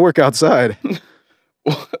you mean? I work outside. Okay.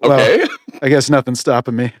 Well, I guess nothing's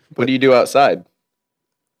stopping me. What do you do outside?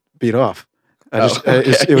 Beat off.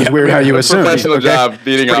 It was weird how you assumed. Professional job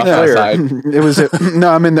beating off outside. It was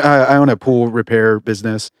I own a pool repair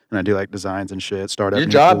business and I do like designs and shit. Start up Your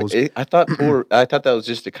new job? pools. I thought that was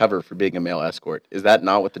just a cover for being a male escort. Is that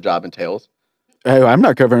not what the job entails? Hey, I'm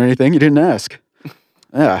not covering anything. You didn't ask.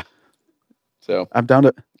 Yeah. So I'm down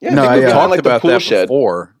to. Yeah, no, I talked like about the pool that shed.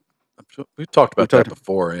 before. We've talked about that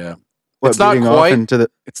before. Yeah. What, it's not beating off quite. into the.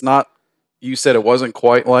 It's not. You said it wasn't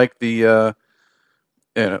quite like the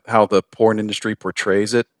how the porn industry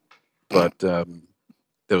portrays it, but that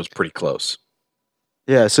was pretty close.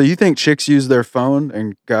 Yeah. So you think chicks use their phone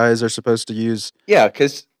and guys are supposed to use? Yeah,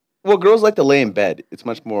 because girls like to lay in bed. It's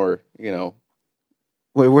much more,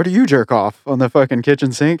 Wait, where do you jerk off on the fucking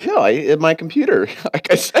kitchen sink? No, at my computer.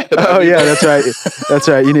 Like I said. Oh yeah, that's right. That's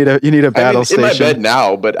right. You need a battle station. In my bed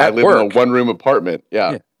now, but I live in a one-room apartment.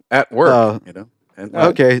 Yeah. At work, And,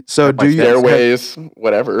 okay, so do you stairways,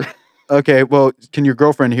 whatever? Okay, well, can your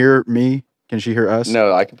girlfriend hear me? Can she hear us?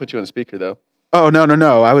 No, I can put you on speaker though. Oh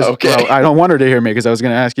no! I was. Okay. Well, I don't want her to hear me because I was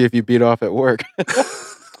going to ask you if you beat off at work.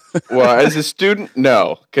 Well, as a student,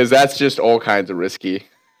 no, because that's just all kinds of risky.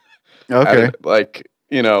 Okay. I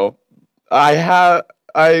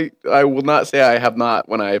will not say I have not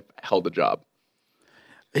when I held a job.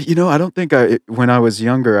 I don't think when I was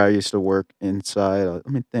younger, I used to work inside. Let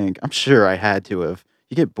me think. I'm sure I had to have.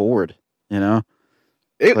 You get bored,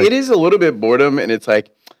 It is a little bit boredom, and it's like,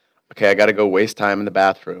 okay, I got to go waste time in the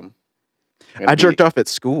bathroom. I jerked off at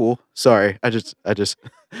school. Sorry, I just. I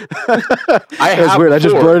That was weird. I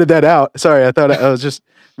just blurted that out. Sorry, I thought I was just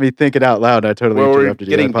me thinking out loud. I totally interrupted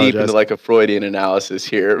you. We're getting deep into like a Freudian analysis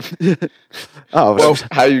here. Oh, well,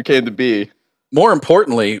 how you came to be. More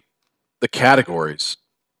importantly, the categories.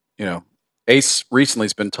 Ace recently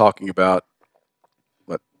has been talking about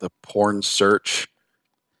the porn search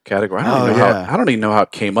category. I don't even know how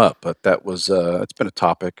it came up, but that was it's been a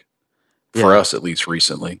topic for us at least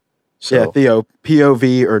recently. So. Yeah, Theo,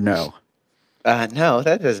 POV or no? No,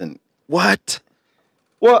 that doesn't. What?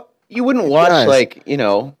 Well, you wouldn't watch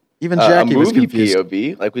even Jackie a was movie confused.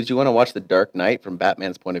 POV. Like, would you want to watch The Dark Knight from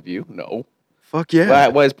Batman's point of view? No. Fuck yeah.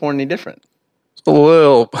 Why is porn any different? It's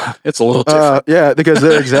a little different. Yeah, because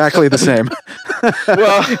they're exactly the same.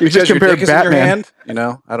 Well, you just compare Batman.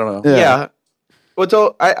 I don't know. Yeah.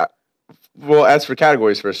 Well, as for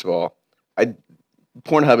categories, first of all,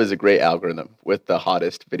 Pornhub is a great algorithm with the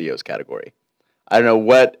hottest videos category. I don't know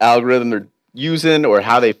what algorithm they're using or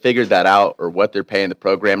how they figured that out or what they're paying the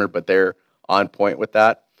programmer, but they're on point with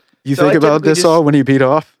that. You think about this all when you beat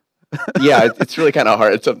off? Yeah, it's really kind of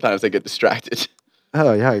hard. Sometimes I get distracted.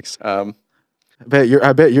 Oh, yikes.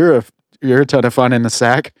 I bet you're a ton of fun in the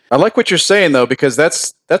sack. I like what you're saying though, because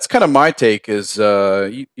that's kind of my take. Is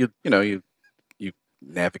you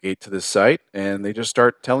navigate to this site and they just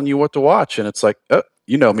start telling you what to watch, and it's like, oh,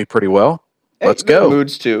 you know me pretty well. Let's go.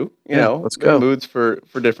 Moods too, let's go. Moods for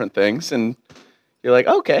different things, and You're like,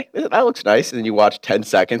 okay, that looks nice, and then you watch 10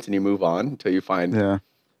 seconds and you move on until you find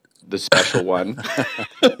the special one.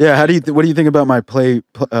 Yeah. What do you think about my play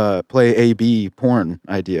AB porn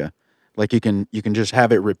idea? Like you can just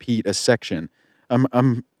have it repeat a section.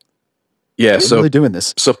 I'm really doing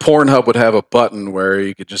this. So Pornhub would have a button where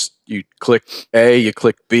you click A, you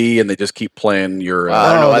click B, and they just keep playing your.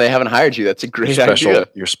 I don't know why they haven't hired you. That's a great idea.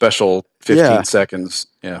 Your special 15 seconds.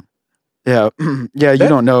 Yeah. Yeah, yeah. You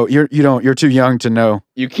don't know. You're too young to know.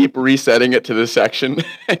 You keep resetting it to the section.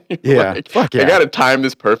 Yeah, like, fuck yeah. I got to time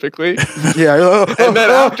this perfectly. Yeah, and then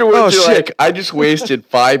afterwards, you're like, I just wasted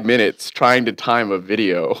 5 minutes trying to time a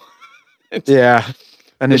video. Yeah,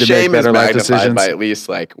 I need the to make shame is better life magnified decisions. by at least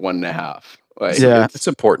like 1.5. Like, Yeah. It's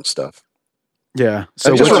important stuff. Yeah. So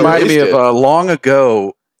So it just what's reminded me wasted? of long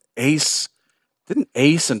ago, Ace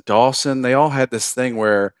and Dawson, they all had this thing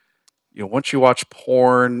where, once you watch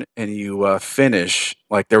porn and you finish,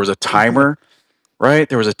 like there was a timer, right?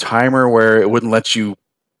 There was a timer where it wouldn't let you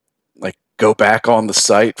like go back on the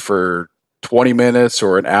site for 20 minutes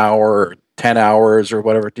or an hour or 10 hours or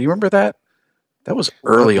whatever. Do you remember that? That was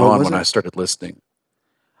early What on was when it? I started listening.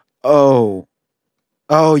 Oh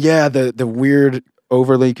yeah, the weird,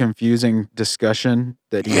 overly confusing discussion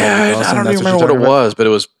that he had with I Dawson. don't That's even you're remember what talking it about? was, but it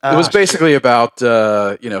was shit. basically about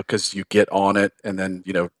because you get on it and then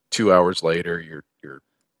 2 hours later your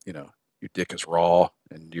dick is raw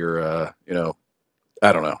and you're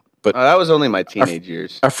I don't know, but that was only my teenage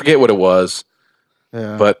years. I forget what it was,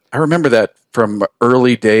 Yeah. but I remember that from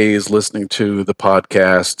early days listening to the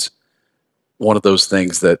podcast. One of those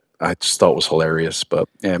things that I just thought was hilarious, but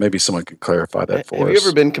yeah, maybe someone can clarify that for us. Have you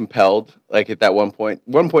ever been compelled, like at that one point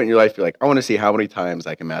in your life, you're like, I want to see how many times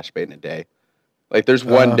I can masturbate in a day. Like there's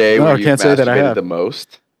one day no, where I you've can't say that I masturbated have. the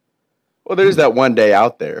most. Well, there's that one day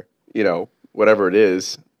out there, whatever it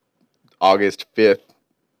is, August 5th,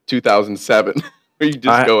 2007, where you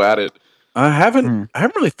just go at it. I haven't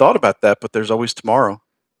really thought about that, but there's always tomorrow.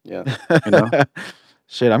 Yeah.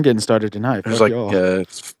 Shit, I'm getting started tonight. There's Fuck like y'all.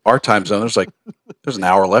 it's our time zone. There's an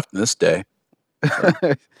hour left in this day.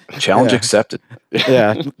 Challenge Yeah. accepted.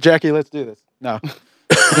 Yeah, Jackie, let's do this. No.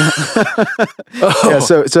 Oh. Yeah,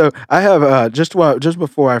 so I have just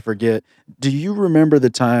before I forget, do you remember the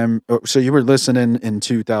time? So you were listening in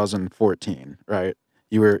 2014, right?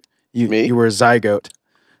 You were a zygote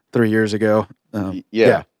 3 years ago.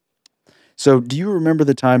 Yeah. So do you remember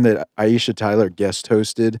the time that Aisha Tyler guest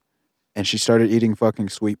hosted, and she started eating fucking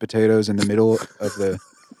sweet potatoes in the middle of the?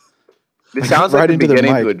 It sounds right like the into the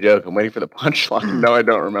beginning to mic. a joke. I'm waiting for the punchline. No, I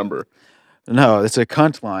don't remember. No, it's a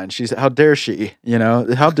cunt line. How dare she?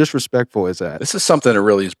 How disrespectful is that? This is something that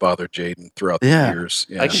really has bothered Jaden throughout the Yeah. years.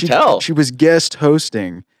 I can tell. She was guest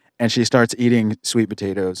hosting, and she starts eating sweet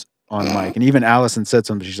potatoes on mic. And even Allison said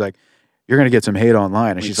something. She's like, "You're gonna get some hate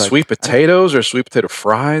online." And she's like, sweet potatoes or sweet potato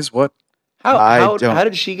fries? What? How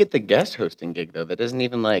did she get the guest hosting gig though? That doesn't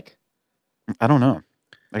even like. "I don't know."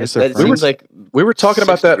 I guess That they're seems friends. like We were talking 6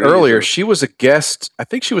 about that degrees earlier. or- She was a guest. I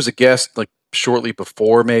think she was a guest like shortly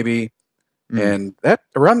before, maybe. And that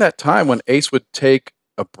around that time when Ace would take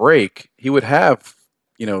a break, he would have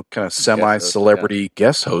kind of semi-celebrity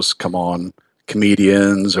guest hosts come on,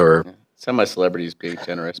 comedians or semi-celebrities being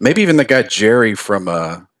generous. maybe even the guy Jerry from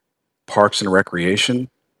Parks and Recreation.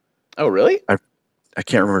 Oh, really? I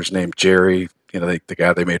can't remember his name. Jerry, the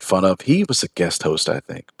guy they made fun of. He was a guest host, I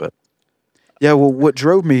think. But Yeah, well, what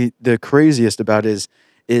drove me the craziest about it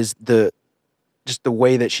is the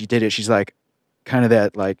way that she did it. She's like, kind of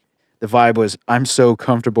that like the vibe was, I'm so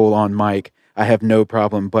comfortable on mic, I have no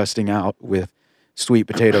problem busting out with sweet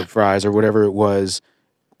potato fries or whatever it was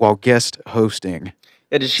while guest hosting.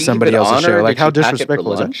 Yeah, did she somebody keep it else's on, show. or Like, did how she pack it for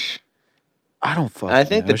disrespectful is that? lunch? I don't fucking I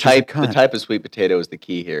think know. the She's a type cunt. of sweet potato is the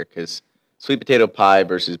key here, because sweet potato pie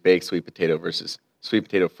versus baked sweet potato versus sweet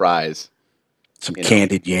potato fries. some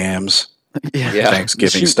candied yams, Yeah.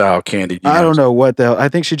 Thanksgiving style candied yams. I don't know what the hell. I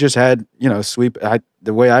think she just had, sweet.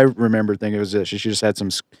 The way I remember thinking was that she just had some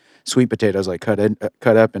sweet potatoes like cut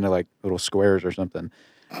up into like little squares or something,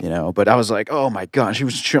 But I was like, oh my god, she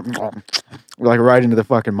was like right into the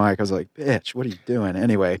fucking mic. I was like, bitch, what are you doing?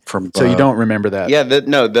 Anyway, so you don't remember that? Yeah,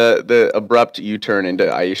 the abrupt U-turn into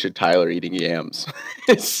Aisha Tyler eating yams.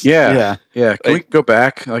 Yeah. Can we go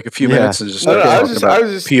back like a few minutes and just start talking about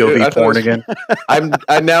POV porn again?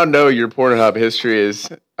 I now know your Pornhub history is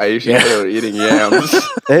Aisha Taylor eating yams.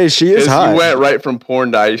 Hey, she is 'Cause hot. you went right from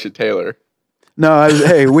porn to Aisha Taylor. No,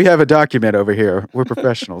 hey, we have a document over here. We're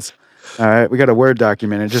professionals. All right, we got a Word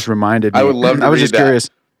document. It just reminded me. I would love to I was read just that. curious.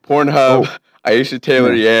 Pornhub, Aisha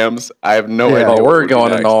Taylor yams. I have no Yeah. idea. Oh, what we're would be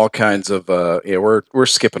going in next. all kinds of we're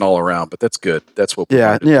skipping all around, but that's good. That's what we're Yeah,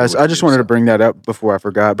 going to do yeah. with So I just you, wanted to so. bring that up before I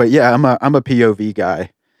forgot. But yeah, I'm a POV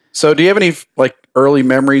guy. So, do you have any like early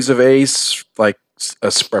memories of Ace, like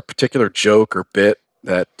a particular joke or bit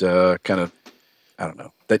that kind of, I don't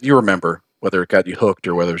know, that you remember, whether it got you hooked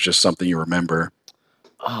or whether it's just something you remember?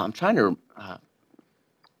 I'm trying to.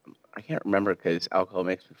 I can't remember because alcohol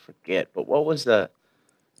makes me forget. But what was the?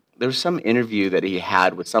 There was some interview that he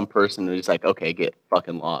had with some person who's like, "Okay, get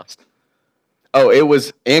fucking lost." Oh, it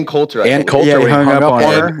was Ann Coulter. I Ann think. Coulter, Yeah, he when he hung hung up up on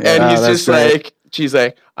on her. her. And Oh, he's that's just great. like, she's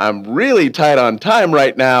like, I'm really tight on time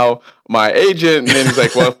right now. My agent, and then he's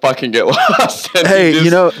like, well, fucking get lost. And he Hey, just-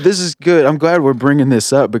 you know, this is good. I'm glad we're bringing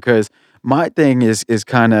this up because my thing is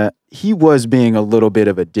kind of he was being a little bit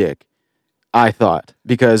of a dick. I thought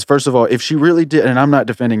because first of all, if she really did, and I'm not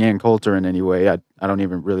defending Ann Coulter in any way. I don't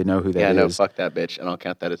even really know who that yeah, no, is. fuck that bitch, and I'll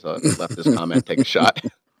count that as a leftist comment. Take a shot.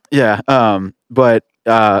 Yeah. But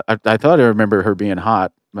I thought I remember her being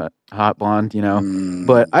hot blonde, you know. Mm.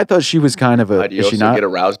 But I thought she was kind of a. Do you Is she also not? get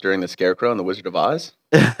aroused during the Scarecrow and the Wizard of Oz?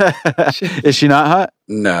 Is she not hot?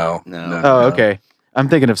 No. No. Oh, okay. I'm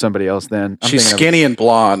thinking of somebody else then. I'm She's thinking of- skinny and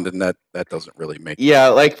blonde, and that doesn't really make. Yeah,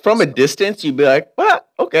 like from a distance, you'd be like, "What?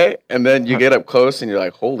 Okay," and then you get up close, and you're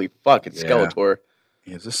like, "Holy fuck, it's Yeah. Skeletor."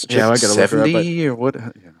 Is this Yeah, I chick gotta look her up, 70 or what?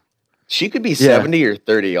 Yeah. She could be 70 or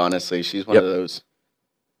 30. Honestly, she's one Yep. of those.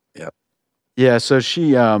 Yeah, so she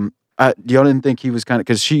y'all didn't think he was kind of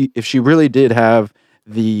because if she really did have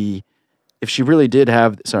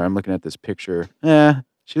sorry, I'm looking at this picture.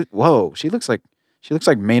 She looks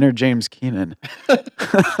like Maynard James Keenan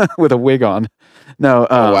with a wig on. No,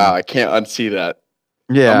 Oh wow, I can't unsee that.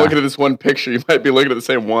 yeah, I'm looking at this one picture. You might be looking at the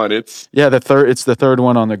same one. It's yeah, it's the third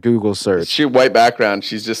one on the Google search. she white background.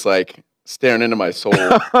 She's just like staring into my soul.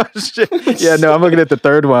 Shit. Yeah, no, I'm looking at the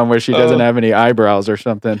third one where she doesn't Oh. have any eyebrows or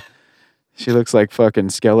something. She looks like fucking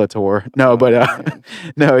Skeletor. No, but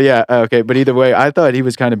no, yeah, okay. But either way, I thought he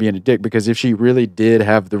was kind of being a dick because if she really did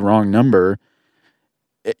have the wrong number,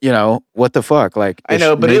 you know, what the fuck? Like, I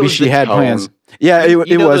know, but maybe it was she the had tone. plans. Yeah, You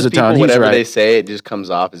it know was those a tone. people, He's whatever right. they say, it just comes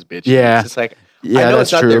off as bitchy. Yeah. It's just like Yeah, I know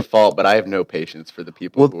that's it's not their true. fault, but I have no patience for the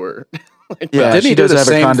people Well, who are like yeah, that. Didn't she he do does the have a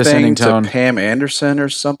same condescending thing tone. to Pam Anderson or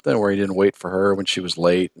something, where he didn't wait for her when she was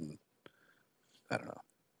late? And I don't know.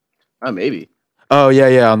 Oh, maybe. Oh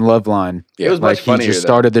yeah, on Loveline. It was Like much he funnier. just though.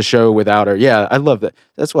 started the show without her. Yeah, I love that.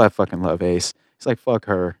 That's why I fucking love Ace. It's like fuck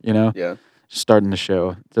her, you know. Yeah. Starting the show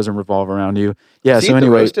it doesn't revolve around you. Yeah. Is he So at the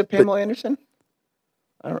anyway, roast of Pamela Anderson?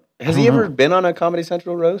 Has he don't ever know. been on a Comedy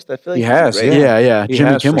Central roast? I feel like He he's has, great. yeah, He Jimmy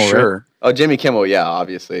has for Kimmel, right? sure. Oh, Jimmy Kimmel. Yeah,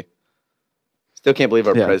 obviously. Still can't believe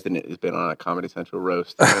our Yeah. president has been on a Comedy Central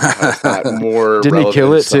roast. I don't know how it's not more Didn't he relevant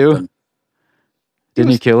kill it too? Something.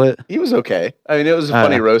 Didn't he kill it? He was okay. I mean, it was a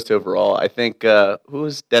funny roast overall. I think who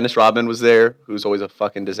was Dennis Rodman was there, who's always a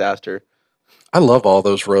fucking disaster. I love all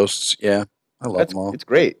those roasts. Yeah, I love them all. It's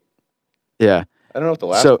great. Yeah. I don't know what the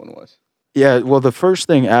last So- one was. Yeah. Well, the first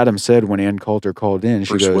thing Adam said when Ann Coulter called in,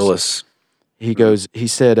 she Bruce goes, Willis. he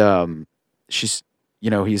said, she's, you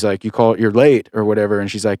know, he's like, you're late or whatever. And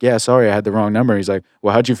she's like, yeah, sorry, I had the wrong number. He's like,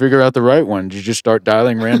 well, how'd you figure out the right one? Did you just start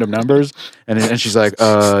dialing random numbers? And she's like,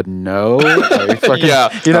 no. Are you fucking-"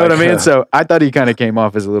 Yeah. You know what I Like, mean? So I thought he kind of came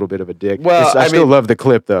off as a little bit of a dick. Well, I I still mean- love the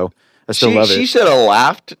clip though. I still love She it. should have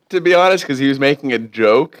laughed, to be honest, because he was making a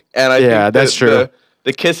joke. And I Yeah, think that's true.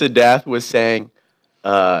 The kiss of death was saying,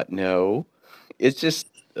 no. It's just,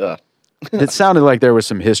 It sounded like there was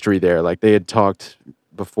some history there. Like they had talked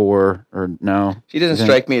before or no. she doesn't think-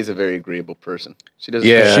 strike me as a very agreeable person. She doesn't.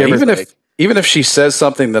 Yeah, she ever- even if she says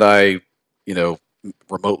something that I,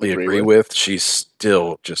 remotely Agree agree with? with, she's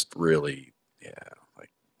still just really,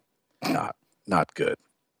 not good.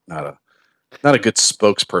 Not a good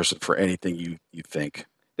spokesperson for anything you think.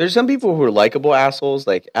 There's some people who are likable assholes.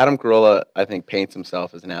 Like Adam Carolla, I think paints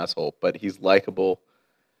himself as an asshole, but he's likable.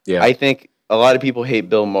 Yeah, I think a lot of people hate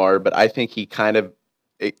Bill Maher, but I think he kind of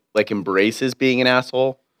embraces being an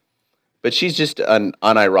asshole. But she's just an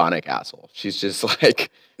unironic asshole. She's just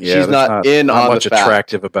like she's there's not in not on much the fact.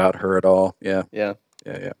 attractive about her at all. Yeah, Yeah.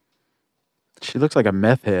 yeah. She looks like a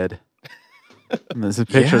meth head. And there's the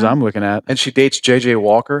pictures Yeah. I'm looking at. And she dates J.J.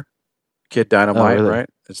 Walker, Kid Dynamite, really? right?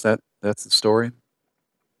 That's the story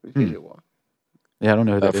Yeah, I don't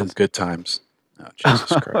know who that from is. Good Times. Oh,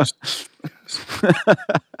 Jesus Christ!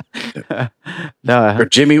 No, Or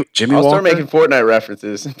Jimmy I'll Walker. start making Fortnite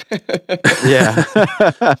references.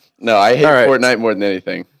 yeah. No, I hate All right. Fortnite more than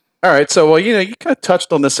anything. All right, so you kind of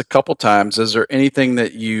touched on this a couple times. Is there anything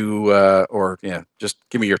that you, just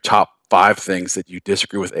give me your top 5 things that you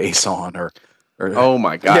disagree with Ace on, or Oh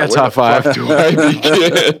my god! Yeah, where top the fuck five. Do I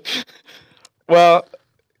begin? Well,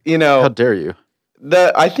 you How know, dare you?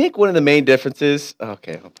 I think one of the main differences.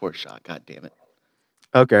 Okay, a poor shot. God damn it.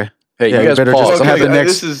 Okay. Hey, Yeah, you guys better pause. just have the Okay,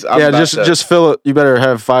 next. this is. I'm Yeah, about just to- just fill it. You better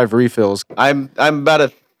have 5 refills. I'm about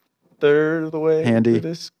a third of the way Handy. through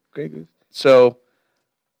this. Grey Goose. So,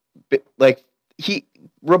 like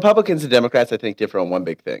Republicans and Democrats, I think, differ on one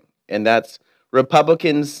big thing, and that's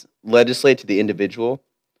Republicans legislate to the individual,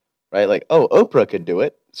 right? Like, oh, Oprah could do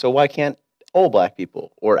it, so why can't all black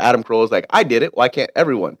people? Or Adam Carolla is like, I did it, why can't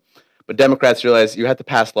everyone? But Democrats realize you have to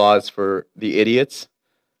pass laws for the idiots,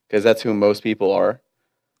 because that's who most people are.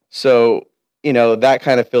 So, that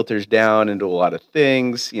kind of filters down into a lot of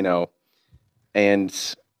things,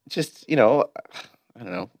 and just, I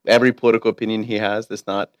don't know, every political opinion he has that's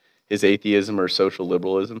not his atheism or social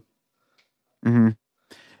liberalism. Hmm.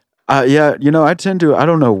 Yeah, I tend to. I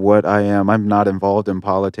don't know what I am. I'm not involved in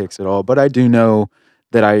politics at all, but I do know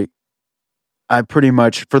that I pretty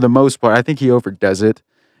much, for the most part, I think he overdoes it.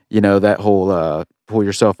 That whole pull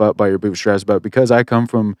yourself up by your bootstraps. But because I come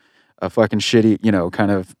from a fucking shitty,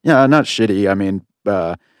 kind of, not shitty. I mean,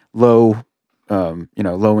 low,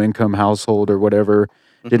 low income household or whatever.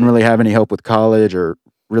 Didn't really have any help with college or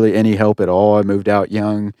really any help at all. I moved out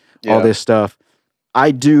young. All Yeah. this stuff.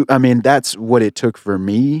 I mean, that's what it took for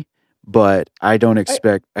me. But I don't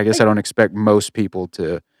expect. I guess I don't expect most people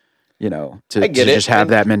to, to I get it, just have and-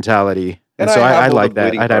 that mentality. And and so I have I all like the that.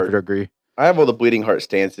 bleeding I'd have heart. to agree. I have all the bleeding heart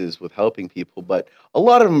stances with helping people, but a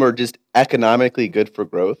lot of them are just economically good for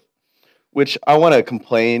growth, which I want to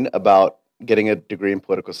complain about getting a degree in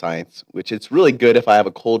political science, which it's really good if I have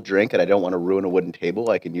a cold drink and I don't want to ruin a wooden table.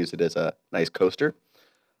 I can use it as a nice coaster.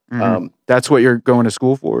 Mhm. That's what you're going to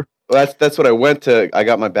school for? Well, that's what I went to. I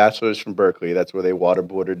got my bachelor's from Berkeley. That's where they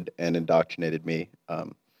waterboarded and indoctrinated me,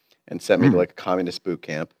 and sent me to like a communist boot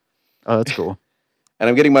camp. Oh, that's cool. And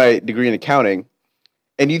I'm getting my degree in accounting.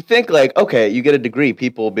 And you think like, okay, you get a degree,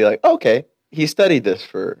 people will be like, okay, he studied this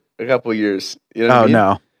for a couple of years. You know what I Oh,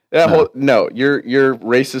 mean? no. No, your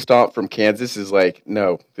racist aunt from Kansas is like,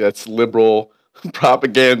 no, that's liberal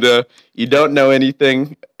propaganda. You don't know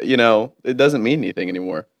anything. It doesn't mean anything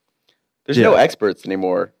anymore. There's no Yeah. experts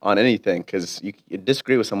anymore on anything because you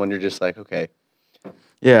disagree with someone. You're just like, okay,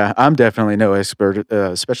 Yeah, I'm definitely no expert,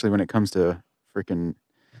 especially when it comes to freaking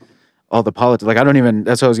all the politics. Like,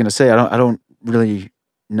 that's what I was going to say. I don't really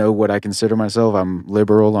know what I consider myself. I'm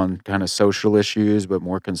liberal on kind of social issues, but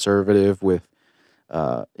more conservative with,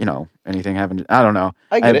 anything having, I don't know.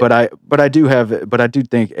 I get it. But I do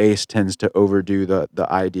think Ace tends to overdo the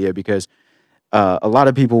idea because a lot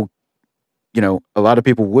of people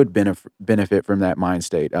would benefit from that mind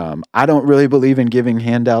state. I don't really believe in giving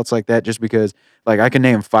handouts like that just because, like, I can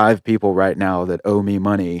name 5 people right now that owe me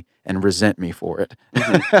money and resent me for it.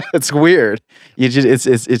 It's weird.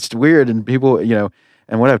 It's weird. And people,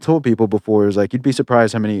 and what I've told people before is like, you'd be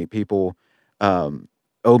surprised how many people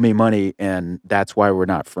owe me money and that's why we're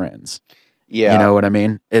not friends. yeah. You know what I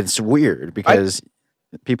mean? It's weird because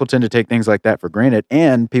people tend to take things like that for granted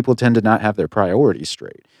and people tend to not have their priorities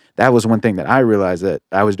straight. That was one thing that I realized that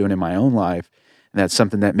I was doing in my own life. And that's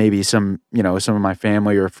something that maybe some of my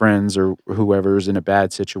family or friends or whoever's in a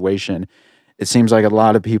bad situation, it seems like a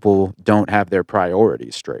lot of people don't have their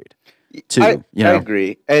priorities straight too. I know?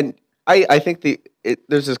 agree, and I think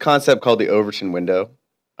there's this concept called the Overton window,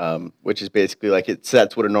 which is basically like it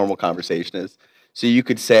sets what a normal conversation is. So you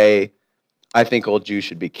could say, "I think all Jews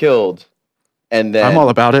should be killed," and then I'm all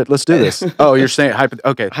about it. Let's do this. Oh, you're saying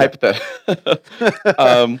okay. hypothetical.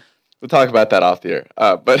 We'll talk about that off the air.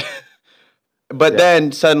 But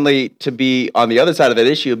then suddenly to be on the other side of that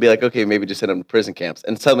issue, would be like, okay, maybe just send them to prison camps,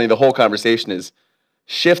 and suddenly the whole conversation is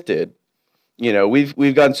shifted.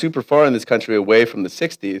 We've gone super far in this country away from the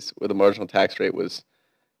 '60s, where the marginal tax rate was,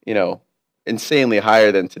 insanely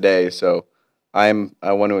higher than today. So I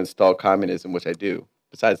want to install communism, which I do.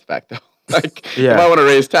 Besides the fact, though, if I want to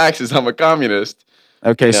raise taxes, I'm a communist.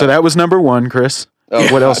 Okay, so that was number 1, Chris.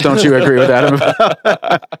 Oh. What else don't you agree with Adam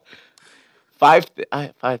about? 5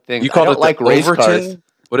 things. You called I it don't like the race Overton? cars.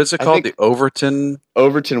 What is it I called? think- The Overton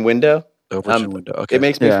Overton window. window. Okay. It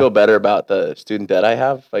makes me Yeah. feel better about the student debt I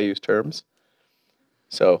have if I use terms.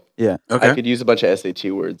 So Yeah. Okay. I could use a bunch of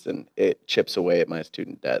SAT words and it chips away at my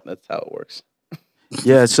student debt. That's how it works.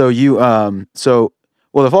 Yeah, so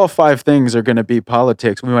well, if all 5 things are going to be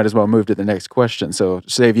politics, we might as well move to the next question. So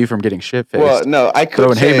save you from getting shit-faced. Well, no, I could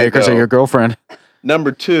throwing say, haymakers though, at your girlfriend.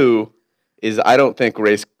 Number 2 is I don't think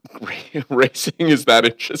racing is that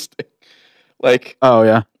interesting. Like, Oh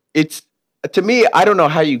yeah. it's to me, I don't know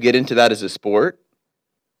how you get into that as a sport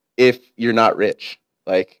if you're not rich.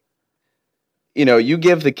 Like, you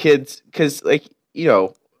give the kids, because, like,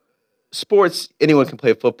 sports, anyone can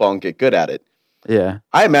play football and get good at it. Yeah.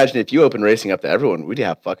 I imagine if you open racing up to everyone, we'd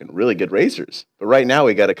have fucking really good racers. But right now,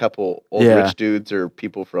 we got a couple old rich dudes or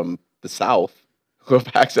people from the South who have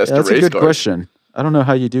access to race cars. That's a good question. I don't know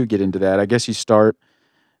how you do get into that. I guess you start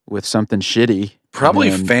with something shitty. Probably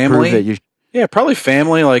and then family. prove that you- Yeah, probably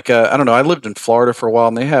family. Like I don't know. I lived in Florida for a while,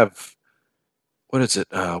 and they have what is it?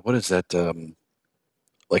 What is that?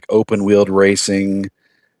 Like open wheeled racing.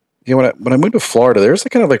 You know, when I moved to Florida, there's a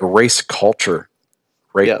kind of like race culture,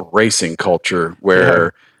 racing culture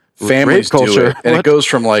where families culture. do it, and What? it goes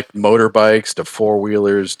from like motorbikes to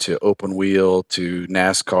 4-wheelers to open wheel to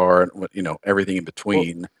NASCAR, and you know, everything in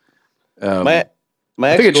between. My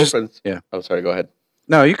I think it's just- ex-girlfriend's... yeah. Oh, sorry, go ahead.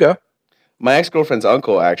 No, you go. My ex-girlfriend's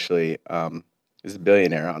uncle actually is a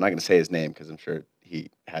billionaire. I'm not going to say his name because I'm sure he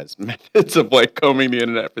has methods of like combing the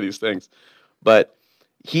internet for these things. But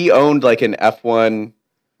he owned like an F1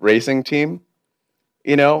 racing team,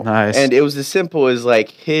 you know? Nice. And it was as simple as like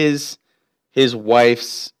his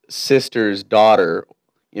wife's sister's daughter,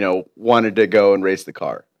 you know, wanted to go and race the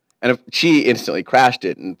car. And she instantly crashed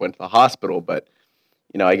it and went to the hospital. But,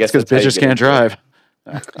 you know, I guess because that's how you bitches get can't into it. drive.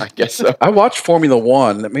 I guess so. I watched Formula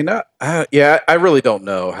One. I mean, I really don't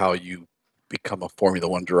know how you become a Formula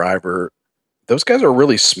One driver. Those guys are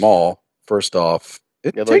really small. First off,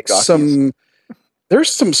 it Yeah, like takes jockeys.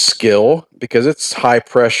 there's some skill because it's high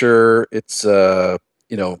pressure. It's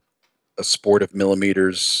you know, a sport of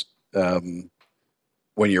millimeters.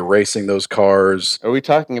 When you're racing those cars. Are we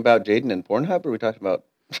talking about Jaden and Pornhub, or are we talking about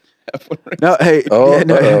F1 racing? No, hey. Oh, yeah,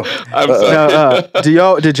 no, uh-oh. I'm no,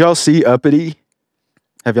 sorry. did y'all see Uppity?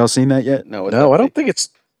 Have y'all seen that yet? No, what's No, that I don't be? think it's.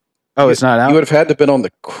 Oh, it's not out. You would have had to been on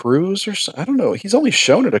the cruise or something. I don't know. He's only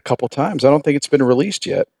shown it a couple times. I don't think it's been released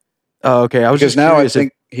yet. Oh, okay. I was Because just now I curious if-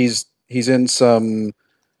 think he's in some.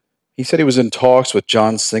 He said he was in talks with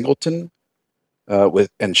John Singleton,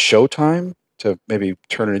 and Showtime to maybe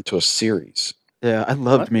turn it into a series. Yeah, I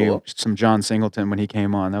loved That's me cool. some John Singleton when he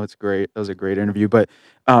came on. That was great. That was a great interview. But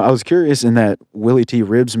I was curious in that Willie T.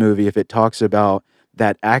 Ribbs movie if it talks about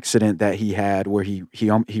that accident that he had where he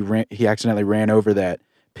accidentally ran over that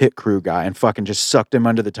pit crew guy and fucking just sucked him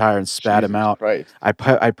under the tire and spat him Jesus out. Christ.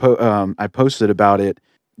 I posted about it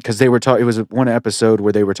because they were talking. It was one episode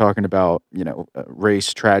where they were talking about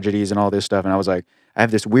race tragedies and all this stuff, and I was like, I have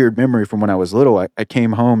this weird memory from when I was little. I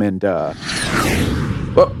came home and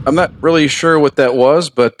Well, I'm not really sure what that was,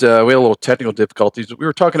 but we had a little technical difficulties. We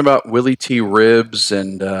were talking about Willie T. Ribbs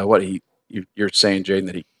and what you're saying, Jaden,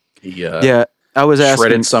 that he yeah, I was asking.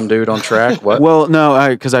 shredded some dude on track. What? Well, no,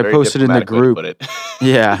 because I Very posted in the diplomatic way to group. put it.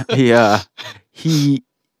 Yeah,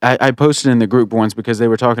 I posted in the group once because they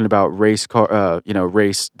were talking about race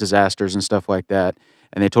disasters and stuff like that,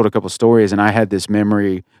 and they told a couple stories, and I had this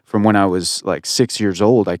memory from when I was like 6 years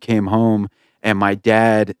old. I came home and my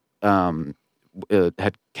dad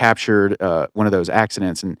had captured one of those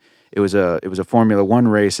accidents, and it was a Formula One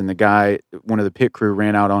race, and the guy, one of the pit crew,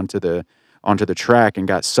 ran out onto the track and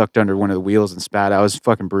got sucked under one of the wheels and spat out. It was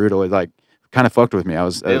fucking brutal. It like kind of fucked with me. I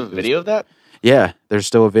was. They have a video of that? Yeah, there's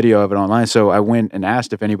still a video of it online. So I went and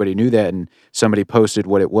asked if anybody knew that, and somebody posted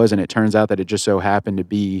what it was, and it turns out that it just so happened to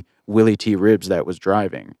be Willie T. Ribbs that was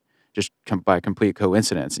driving, just by complete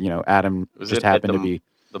coincidence. Adam Was just it at happened to be.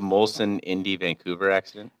 The Molson Indy Vancouver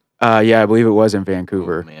accident? Yeah, I believe it was in Oh,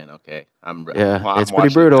 Vancouver. man, okay. Yeah, I'm it's pretty watching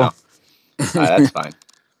it brutal. now. That's fine.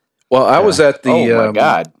 Well, I was at the. Oh, my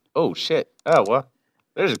God. Oh, shit. Oh, well,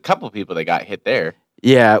 there's a couple people that got hit there.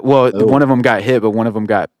 Yeah, well, Oh. one of them got hit, but one of them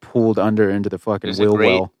got pulled under into the fucking There's a wheel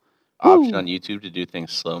great well. option on YouTube to do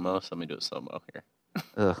things slow-mo. So let me do it slow-mo here.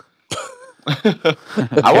 Ugh.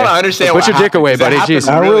 I want to understand Put what your dick happened, away, 'cause it buddy. happened Jeez.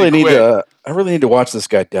 I really need quick. to. I really need to watch this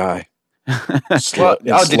guy die. Well,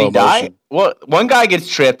 In oh, did slow he die? motion. Well, one guy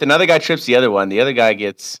gets tripped. Another guy trips the other one. The other guy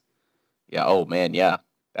gets... Yeah, oh, man, yeah.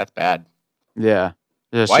 That's bad. Yeah,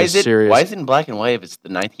 it's Why just is it? serious. Why is it in black and white if it's the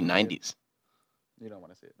 1990s? You don't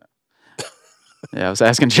want to see it now. Yeah, I was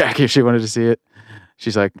asking Jackie if she wanted to see it.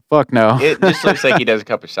 She's like, "Fuck no." It just looks like he does a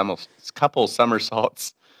couple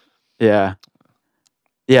somersaults. Yeah.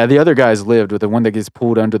 Yeah, the other guys lived, with the one that gets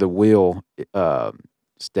pulled under the wheel,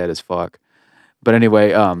 is dead as fuck. But anyway,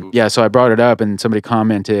 yeah, so I brought it up and somebody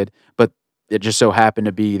commented, but it just so happened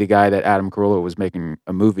to be the guy that Adam Carolla was making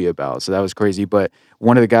a movie about. So that was crazy. But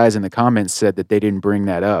one of the guys in the comments said that they didn't bring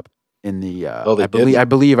that up in the Oh, they I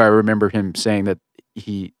believe I remember him saying that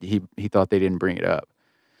he thought they didn't bring it up.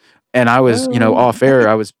 And I was, off air,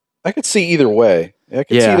 I was I could see either way. I could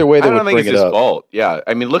see Yeah. either way I they don't would think bring it's it his up. fault. Yeah,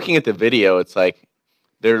 I mean, looking at the video, it's like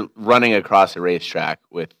they're running across a racetrack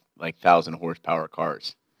with like 1,000 horsepower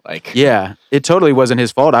cars. Like, Yeah, it totally wasn't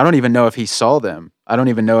his fault. I don't even know if he saw them. I don't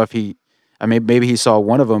even know if he. I mean, maybe he saw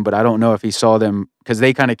one of them, but I don't know if he saw them because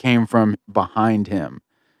they kind of came from behind him,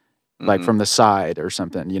 like from the side or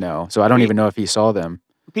something, you know. So I don't even know if he saw them.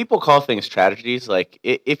 People call things tragedies. Like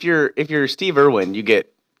if you're Steve Irwin, you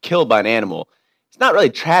get killed by an animal. It's not really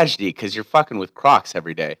tragedy because you're fucking with Crocs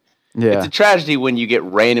every day. Yeah, it's a tragedy when you get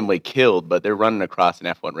randomly killed, but they're running across an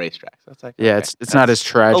F1 racetrack. So it's like, yeah, okay, it's not as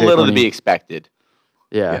tragic. A little to be expected.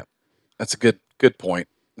 Yeah, that's a good point.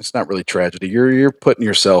 It's not really tragedy. You're putting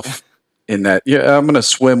yourself in that. Yeah, I'm gonna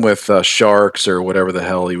swim with sharks or whatever the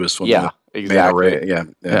hell he was swimming. Yeah, with. exactly.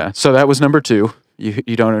 Yeah. So that was number 2.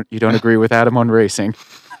 You don't agree with Adam on racing.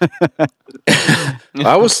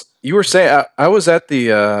 You were saying I was at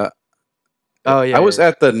the. I was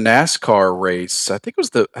at the NASCAR race. I think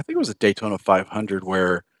it was a Daytona 500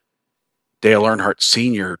 where Dale Earnhardt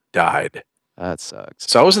Sr. died. That sucks.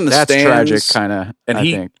 So I was in the That's stands. tragic, kind of. And I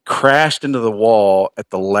he think. crashed into the wall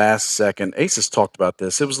at the last second. Ace has talked about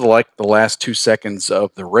this. It was like the last 2 seconds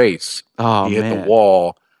of the race. Oh, he hit man. the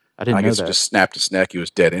wall. I didn't know guess that. it just snapped his neck. He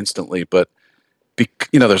was dead instantly. But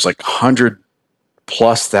there's like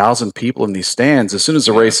 100,000+ people in these stands. As soon as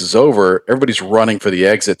the race is over, everybody's running for the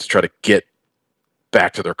exit to try to get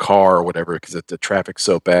back to their car or whatever because the traffic's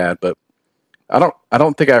so bad. But I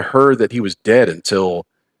don't think I heard that he was dead until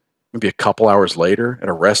maybe a couple hours later at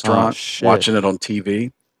a restaurant watching it on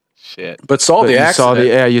TV. Shit. But saw the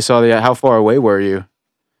accident. You saw the. How far away were you?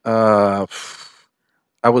 I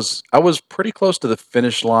was pretty close to the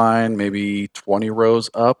finish line, maybe 20 rows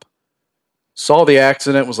up. Saw the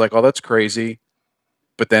accident, was like, oh, that's crazy.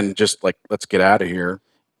 But then just like, let's get out of here.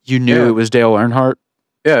 You knew it was Dale Earnhardt?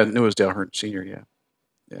 Yeah, I knew it was Dale Earnhardt Sr., yeah.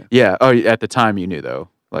 Yeah. Oh, at the time you knew though.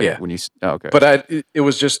 Like when you okay. But it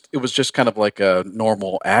was just kind of like a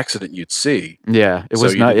normal accident you'd see. Yeah, it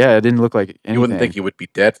was not. Yeah, it didn't look like anything. You wouldn't think you would be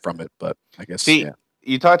dead from it, but I guess. See,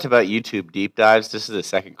 you talked about YouTube deep dives. This is the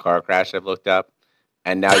second car crash I've looked up,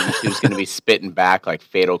 and now YouTube's going to be spitting back like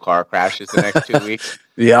fatal car crashes the next 2 weeks.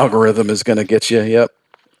 The algorithm is going to get you. Yep.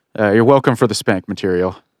 You're welcome for the spank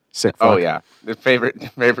material. Sick fuck. Oh yeah, the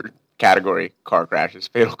favorite category: car crashes,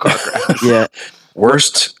 fatal car crashes. Yeah.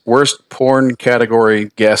 Worst porn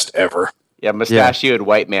category guest ever. Yeah, mustachioed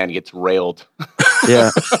white man gets railed.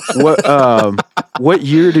 Yeah. What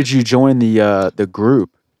year did you join the group,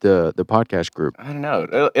 the podcast group? I don't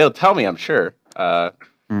know. It'll tell me, I'm sure. I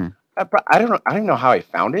don't know how I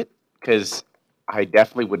found it because I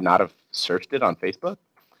definitely would not have searched it on Facebook.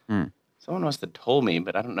 Someone must have told me,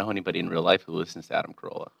 but I don't know anybody in real life who listens to Adam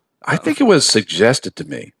Carolla. I think it was suggested to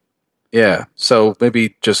me. Yeah. So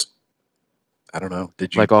maybe just. I don't know.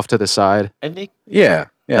 Did you like off to the side? I think. Yeah.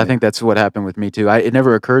 I think that's what happened with me too. It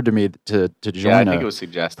never occurred to me to join it was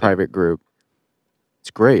suggested. Private group.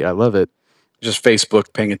 It's great. I love it. Just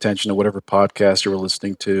Facebook, paying attention to whatever podcast you were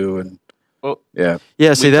listening to, and yeah.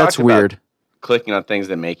 See, that's weird. Clicking on things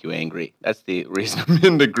that make you angry. That's the reason I'm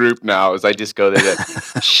in the group now. Is I just go there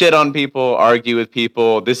to shit on people, argue with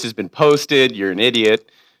people. This has been posted. You're an idiot.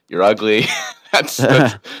 You're ugly. That's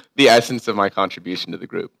the essence of my contribution to the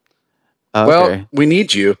group. Okay. Well, we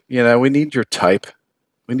need you. We need your type.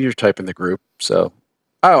 We need your type in the group. So,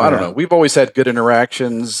 I don't know. We've always had good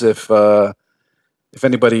interactions. If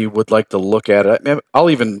anybody would like to look at it, maybe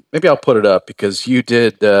I'll put it up because you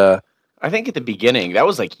did. I think at the beginning, that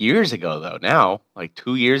was like years ago though. Now, like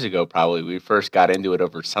 2 years ago, probably we first got into it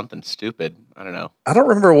over something stupid. I don't know. I don't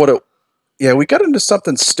remember what it. Yeah, we got into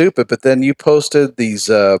something stupid, but then you posted these.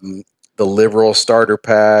 The liberal starter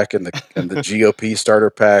pack and the GOP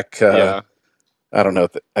starter pack. I don't know.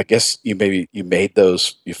 I guess you made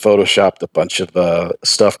those. You photoshopped a bunch of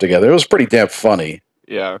stuff together. It was pretty damn funny.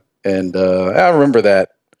 Yeah, and I remember that.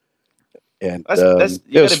 And that's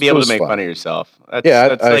you got to be able to make fun of yourself.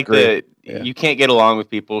 That's I like agree. You can't get along with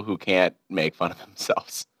people who can't make fun of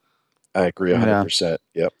themselves. I agree 100%.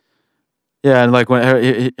 Yep. Yeah, and like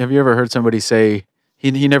have you ever heard somebody say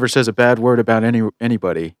he never says a bad word about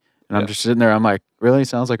anybody? And I'm just sitting there. I'm like, really?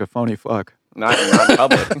 Sounds like a phony fuck. Not in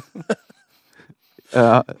public.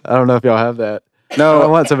 I don't know if y'all have that. No, I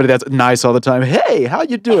want somebody that's nice all the time. Hey, how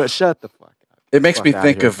you doing? Shut the fuck up. It makes me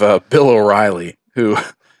think of Bill O'Reilly, who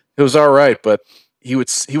it was all right, but he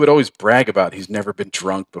would always brag about he's never been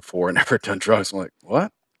drunk before and never done drugs. I'm like,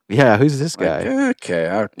 what? Yeah, who's this guy? Like, okay,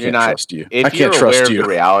 I can't trust you. If I can't you're aware trust of you. the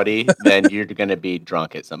reality, then you're going to be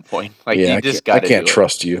drunk at some point. Like you just got to. I can't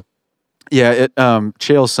trust you. Yeah,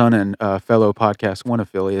 Chael Sonnen, fellow Podcast One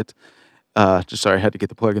affiliate. I had to get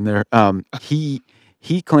the plug in there.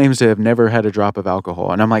 He claims to have never had a drop of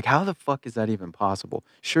alcohol, and I'm like, how the fuck is that even possible?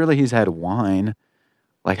 Surely he's had wine.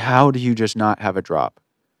 Like, how do you just not have a drop?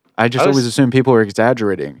 I always assume people are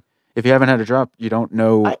exaggerating. If you haven't had a drop, you don't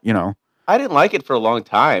know. I didn't like it for a long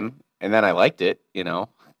time, and then I liked it,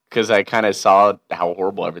 because I kind of saw how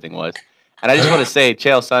horrible everything was. And I just want to say,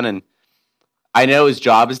 Chael Sonnen, I know his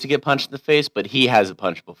job is to get punched in the face, but he has a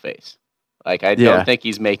punchable face. Like, I don't think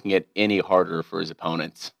he's making it any harder for his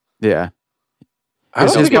opponents. Yeah.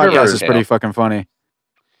 His podcast is pretty fucking funny.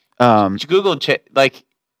 Google,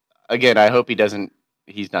 again, I hope he doesn't.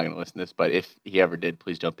 He's not going to listen to this, but if he ever did,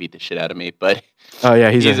 please don't beat the shit out of me. But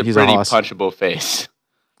he's a pretty hoss. punchable face.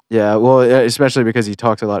 Yeah, well, especially because he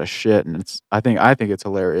talks a lot of shit, and I think it's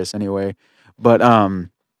hilarious anyway. But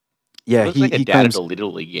he looks like a dad at a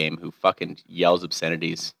Little League game who fucking yells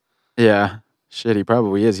obscenities. Yeah, shit, he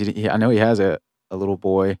probably is. I know he has a little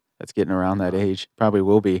boy that's getting around that age. Probably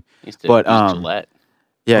will be. But Gillette.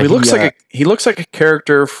 Yeah, he looks like a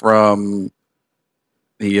character from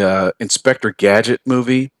the Inspector Gadget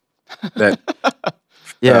movie that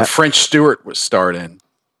French Stewart was starred in.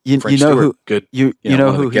 You know Stewart, who you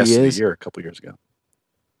know who he is? A couple years ago.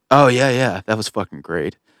 Oh yeah, that was fucking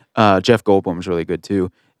great. Jeff Goldblum's really good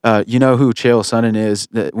too. You know who Chael Sonnen is?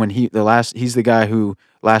 He's the guy who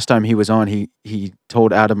last time he was on, he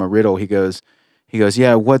told Adam a riddle. He goes,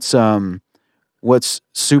 yeah, what's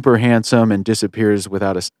super handsome and disappears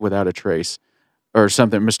without a trace, or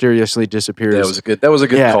something mysteriously disappears. That was a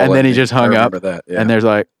good. Yeah, call, and then he just hung up. That, yeah. And there's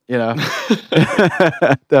that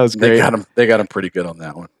was great. They got him pretty good on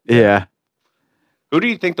that one. Yeah. Who do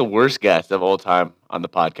you think the worst guest of all time on the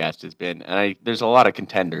podcast has been? And there's a lot of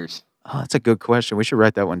contenders. Oh, that's a good question. We should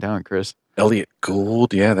write that one down, Chris. Elliot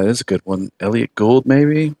Gould. Yeah, that is a good one. Elliot Gould,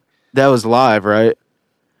 maybe. That was live, right?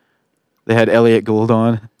 They had Elliot Gould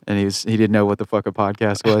on, and he didn't know what the fuck a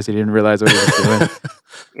podcast was. He didn't realize what he was doing.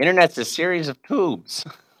 Internet's a series of tubes.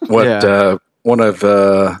 One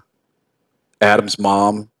of Adam's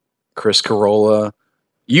mom, Chris Carolla.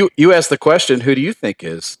 You asked the question, who do you think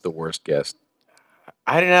is the worst guest?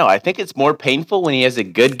 I don't know. I think it's more painful when he has a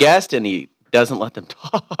good guest and he doesn't let them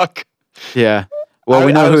talk. Yeah. Well,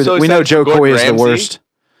 we know Joe Coy is the worst.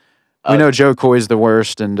 We know Joe Coy is the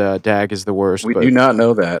worst, and Dag is the worst. We do not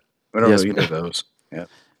know that. I don't know either of those. Yeah.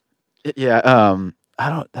 Yeah.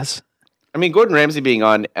 I mean, Gordon Ramsay being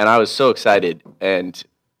on, and I was so excited, and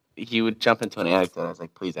he would jump into an anecdote. I was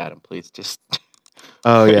like, "Please, Adam, please, just."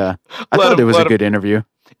 Oh yeah, I thought it was a good interview.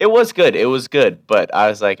 It was good, but I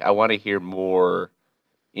was like, I want to hear more,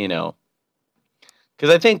 because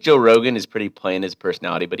I think Joe Rogan is pretty plain his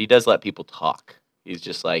personality, but he does let people talk. He's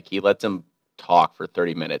just like, he lets them talk for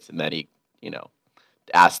 30 minutes, and then he,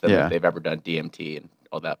 asks them if they've ever done DMT and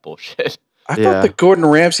all that bullshit. I thought the Gordon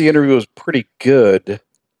Ramsay interview was pretty good,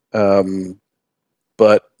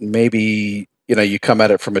 but maybe you come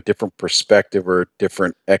at it from a different perspective or a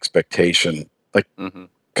different expectation. Like,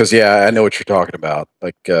 because I know what you're talking about.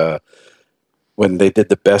 Like when they did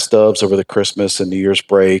the best ofs over the Christmas and New Year's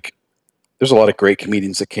break, there's a lot of great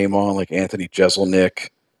comedians that came on. Like Anthony Jeselnik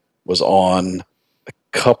was on a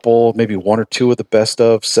couple, maybe one or two of the best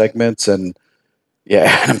of segments, and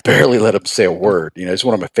Adam barely let him say a word. He's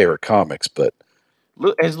one of my favorite comics, but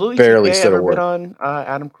has Louis barely C.K. said a ever word. been on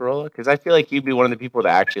Adam Carolla? Because I feel like you'd be one of the people that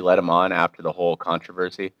actually let him on after the whole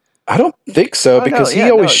controversy. I don't think so because he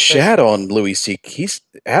always shat on Louis C.K.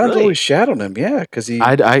 Adam's always shat on him, because he.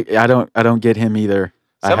 I don't get him either.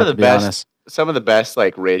 Some of the best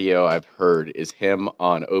like radio I've heard is him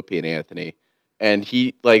on Opie and Anthony, and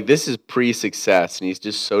he this is pre-success, and he's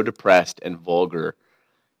just so depressed and vulgar.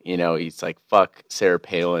 He's like, fuck Sarah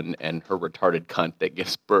Palin and her retarded cunt that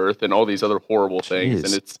gives birth and all these other horrible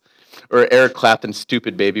things. And or Eric Clapton's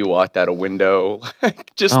stupid baby walked out a window.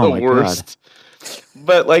 Just the worst. God.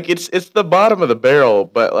 But it's the bottom of the barrel,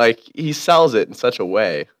 but he sells it in such a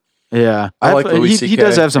way. Yeah. I like Louis C.K. He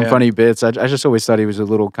does have some funny bits. I just always thought he was a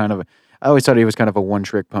little I always thought he was kind of a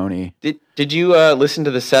one-trick pony. Did you listen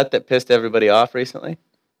to the set that pissed everybody off recently?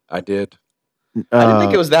 I did. I didn't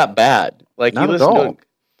think it was that bad. Not at all.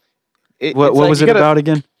 What was it about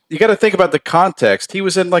again? You got to think about the context. He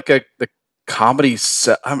was in the comedy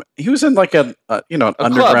set. He was in an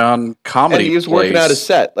underground comedy. And he was working out a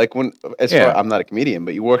set. I'm not a comedian,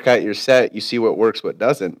 but you work out your set, you see what works, what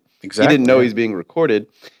doesn't. Exactly. He didn't know he's being recorded.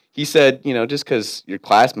 He said, just because your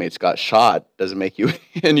classmates got shot doesn't make you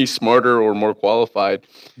any smarter or more qualified.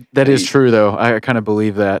 That is true, though. I kind of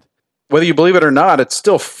believe that. Whether you believe it or not, it's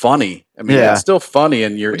still funny. I mean, it's still funny,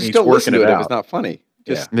 and he's working it out. If it's not funny.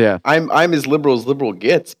 Yeah. I'm as liberal as liberal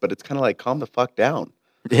gets, but it's kind of like calm the fuck down.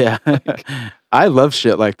 Yeah. I love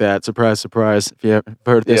shit like that. Surprise, surprise. If you have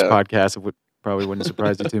heard this podcast, it probably wouldn't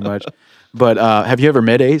surprise you too much. But have you ever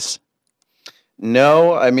met Ace?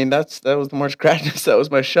 No, I mean that was the March Madness. That was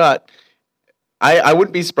my shot. I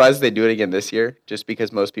wouldn't be surprised if they do it again this year, just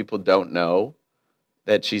because most people don't know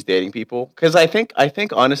that she's dating people? Because I think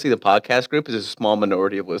honestly the podcast group is a small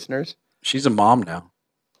minority of listeners. She's a mom now.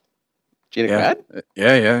 Gina Yeah. Grad?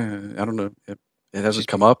 Yeah. I don't know. It hasn't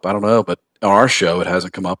come up. I don't know, but on our show it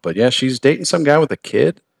hasn't come up. But yeah, she's dating some guy with a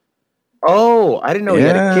kid. Oh, I didn't know he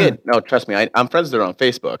had Yeah. a kid. No, trust me, I'm friends with her on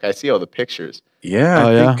Facebook. I see all the pictures. Yeah, Oh,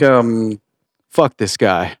 I yeah? think. Fuck this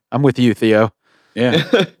guy. I'm with you, Theo. Yeah,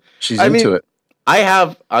 she's I into mean, it.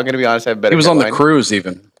 I'm going to be honest, I have a better He was on the headline. cruise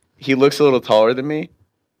even. He looks a little taller than me,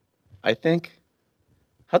 I think.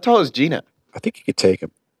 How tall is Gina? I think you could take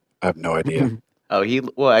him. I have no idea. Oh, he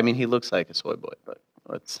looks like a soy boy, but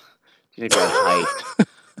let's Gina Grad's height.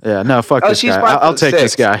 Yeah, no, fuck Oh, this she's guy. 5'6". I'll take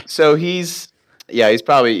this guy. So he's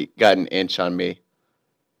probably got an inch on me,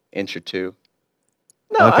 inch or two.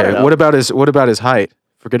 No, I don't Okay. know. What about his height?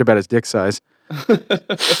 Forget about his dick size.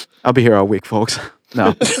 I'll be here all week, folks.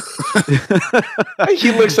 No.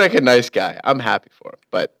 He looks like a nice guy. I'm happy for him,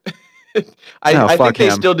 but No, I think fuck they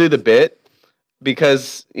him. still do the bit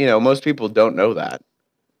because most people don't know that.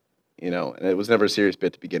 And it was never a serious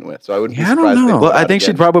bit to begin with. So I wouldn't be Yeah, I don't surprised. if they know. put Well, it I out think she'd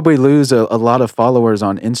again. probably lose a lot of followers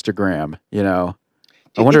on Instagram.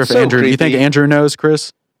 I wonder if It's so Andrew. You think creepy. Andrew knows,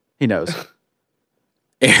 Chris? He knows.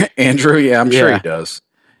 Andrew, yeah, I'm sure Yeah. he does.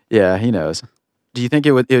 Yeah, he knows. Do you think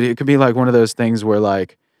it could be like one of those things where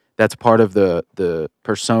like that's part of the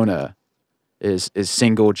persona is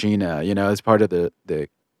single Gina? It's part of the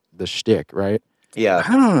shtick, right? Yeah.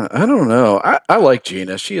 I don't know. I like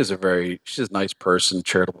Gina. She's a nice person,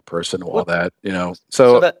 charitable person, all that.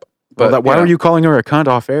 So that, but Why yeah, were you calling her a cunt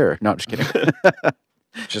off air? No, I'm just kidding.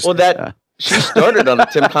 just she started on the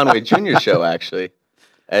Tim Conway Jr. show actually,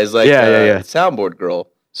 as like Yeah, a yeah. soundboard girl.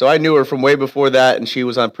 So I knew her from way before that, and she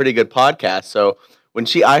was on Pretty Good Podcast. So when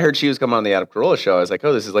I heard she was coming on the Adam Carolla show, I was like,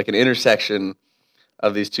 oh, this is like an intersection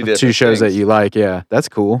of these two different Two shows things. that you like. Yeah, that's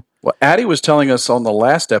cool. Well, Addie was telling us on the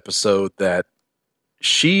last episode that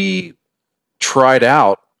she tried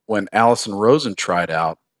out when Allison Rosen tried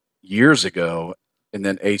out years ago, and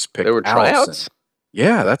then Ace picked There were Allison. tryouts.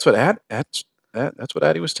 Yeah, that's what that's what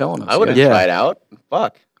Addie was telling us. I would have Yeah. tried out.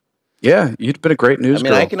 Fuck. Yeah, you'd been a great news I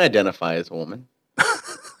mean, girl. I can identify as a woman.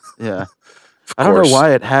 Yeah. Of I don't know course.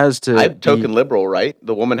 why it has to. I'm be- token liberal, right?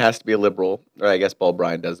 The woman has to be a liberal, or I guess Paul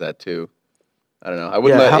Bryan does that too. I don't know. I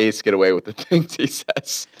wouldn't Yeah, let how- Ace get away with the things he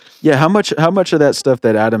says. Yeah, how much of that stuff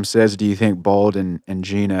that Adam says do you think Bald and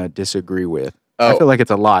Gina disagree with? I Oh. feel like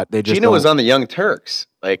it's a lot. They just Gina was don't- on the Young Turks.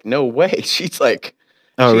 Like, no way. She's like,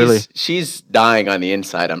 Oh, really? She's dying on the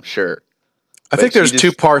inside, I'm sure. I But think she there's just-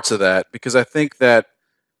 two parts of that because I think that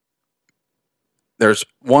there's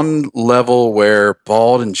one level where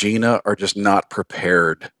Bald and Gina are just not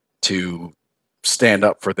prepared to stand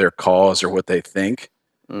up for their cause or what they think.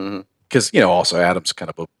 Mhm. Because, also Adam's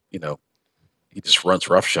kind of a, he just runs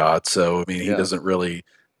roughshod. So, I mean, he Yeah. doesn't really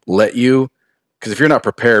let you, because if you're not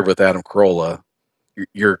prepared with Adam Carolla,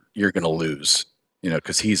 you're going to lose,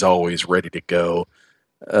 because he's always ready to go.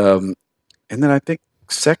 And then I think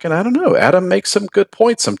second, I don't know, Adam makes some good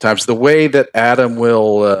points sometimes. The way that Adam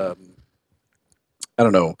will,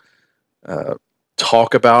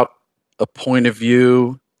 talk about a point of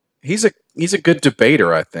view. He's a good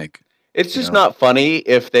debater, I think. It's just You know? not funny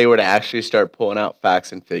if they were to actually start pulling out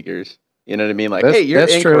facts and figures. You know what I mean? Like, That's- hey, you're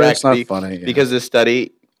that's true. incorrect It's not funny, yeah. because this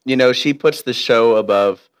study, she puts the show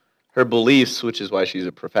above her beliefs, which is why she's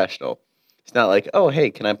a professional. It's not like, oh, hey,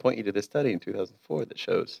 can I point you to this study in 2004 that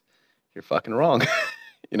shows you're fucking wrong?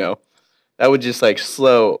 That would just like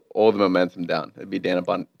slow all the momentum down. It'd be Danny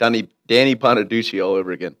Bonaducci all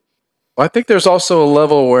over again. Well, I think there's also a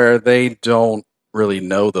level where they don't really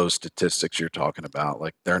know those statistics you're talking about.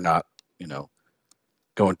 Like they're not,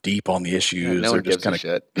 going deep on the issues. No They're one just gives kind a of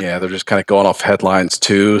shit. they're just kind of going off headlines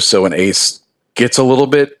too. So when Ace gets a little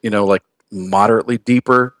bit, like moderately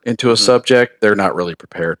deeper into a Mhm. subject, they're not really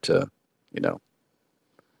prepared to,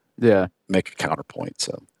 Yeah. make a counterpoint.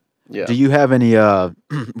 So Yeah. Do you have any?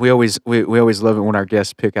 We always love it when our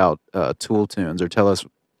guests pick out Tool tunes or tell us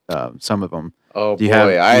some of them. Oh Do you boy, have?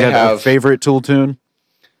 I you have have a favorite Tool tune?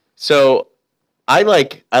 So I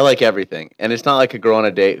like everything, and it's not like a girl on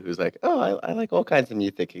a date who's like, "Oh, I like all kinds of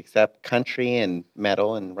music except country and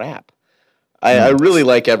metal and rap." I really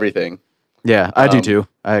like everything, Yeah, I do Um, too.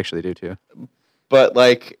 I actually do too. but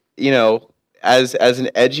like as an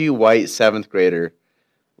edgy white 7th grader,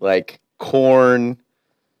 like Korn,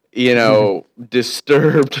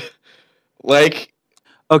 Disturbed, like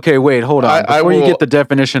Okay, wait, hold on. I Before you will- get the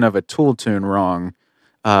definition of a Tool tune wrong,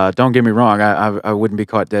 don't get me wrong. I wouldn't be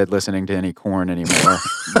caught dead listening to any Korn anymore.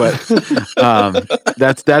 But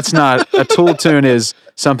that's not a Tool tune. Is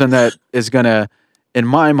something that is gonna, in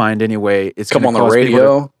my mind anyway, it's come gonna on the cause people to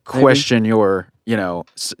radio. maybe? question your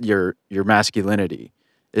your masculinity.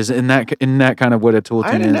 Isn't that kind of what a tool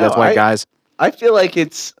I tune don't is? That's know. why guys. I feel like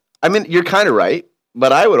it's. I mean, you're kind of right,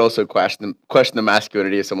 but I would also question the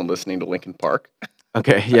masculinity of someone listening to Linkin Park.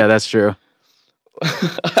 Okay, yeah, that's true.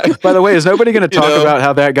 By the way, is nobody going to talk about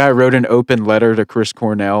how that guy wrote an open letter to Chris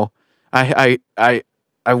Cornell? I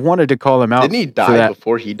wanted to call him out. Didn't he die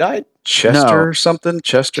before he died? Chester No. or something?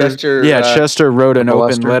 Chester. Chester wrote an open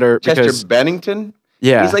Lester? letter Chester because Bennington.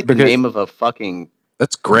 yeah, He's like the because- name of a fucking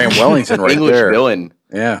That's Graham Wellington right English there. villain.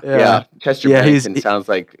 Yeah. Yeah, Chester Yeah, he's- Bennington sounds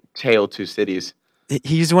like Tale of Two Cities.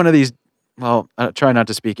 he's one of these. Well, I try not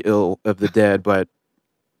to speak ill of the dead, but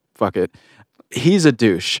fuck it. He's a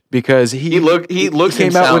douche because He looks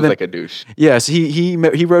and sounds like a douche. Yes, he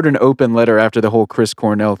wrote an open letter after the whole Chris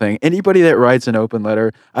Cornell thing. Anybody that writes an open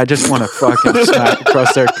letter, I just want to fucking smack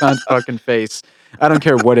across their cunt fucking face. I don't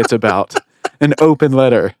care what it's about. An open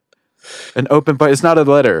letter, but it's not a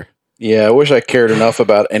letter. Yeah, I wish I cared enough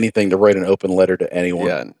about anything to write an open letter to anyone.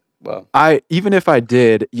 Yeah, well, Even if I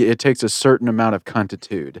did, it takes a certain amount of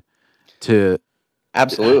cuntitude to.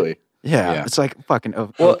 absolutely. Yeah, it's like fucking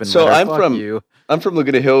open so letter. I'm Fuck from- you. I'm from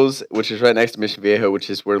Laguna Hills, which is right next to Mission Viejo, which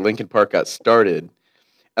is where Linkin Park got started.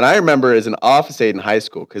 And I remember as an office aide in high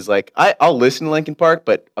school, because like I'll listen to Linkin Park,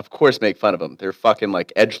 but of course make fun of them. They're fucking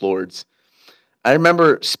like edgelords. I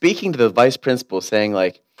remember speaking to the vice principal saying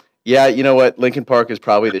like, yeah, you know what? Linkin Park is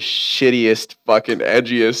probably the shittiest, fucking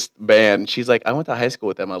edgiest band. She's like, I went to high school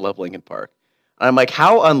with them. I love Linkin Park. And I'm like,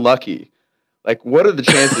 how unlucky? Like, what are the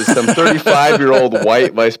chances some 35-year-old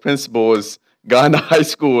white vice principal has gone to high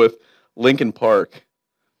school with Linkin Park?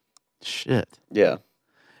 Shit. Yeah.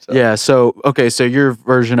 So. Yeah. So okay. So your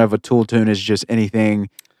version of a tool tune is just anything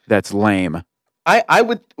that's lame. I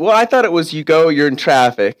thought it was you're in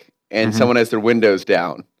traffic and Mhm. someone has their windows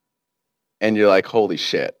down and you're like, holy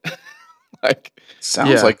shit. Like,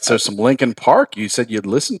 Sounds like there's some Linkin Park. You said you'd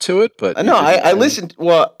listen to it, but no, I listened.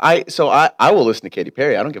 Well, I will listen to Katy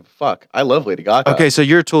Perry. I don't give a fuck. I love Lady Gaga. Okay, so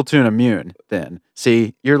you're tool tune immune then.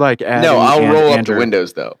 See, you're like Abby No, I'll and roll up Andrew. the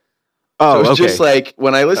windows though. Oh, So it's okay. just like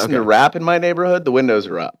when I listen to Okay. rap in my neighborhood, the windows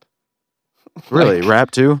are up. Really, rap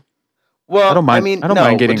too? Well, I don't mind- I don't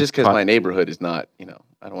mind getting just because caught. my neighborhood is not, I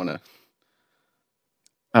don't want to.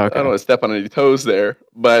 Okay. I don't want to step on any toes there,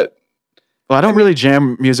 but Well, I don't really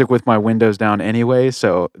jam music with my windows down anyway,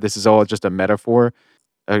 so this is all just a metaphor.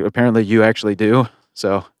 Apparently, you actually do.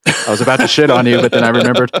 So I was about to shit on you, but then I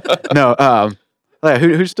remembered. No,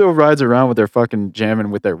 who still rides around with their fucking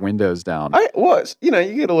jamming with their windows down?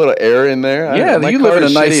 you get a little air in there. I Yeah, don't know, my you car live in a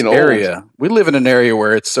is nice shitty and old. area. We live in an area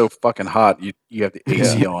where it's so fucking hot. You have the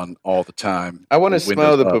AC on all the time. I want to with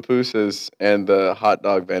smell the windows up. pupusas and the hot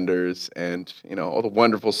dog vendors and all the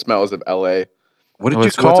wonderful smells of LA. What did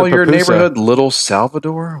What's- you call what's a your pupusa? neighborhood? Little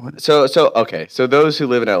Salvador? What? So those who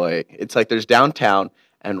live in LA, it's like there's downtown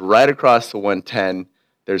and right across the 110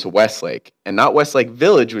 there's Westlake, and not Westlake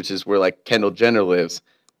Village, which is where like Kendall Jenner lives.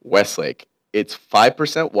 Westlake. It's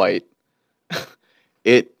 5% white.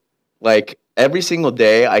 It like every single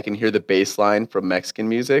day I can hear the bass line from Mexican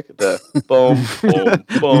music. The boom,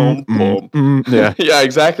 boom, boom, boom. Yeah. Yeah,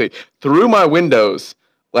 exactly. Through my windows,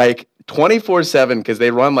 like 24/7, because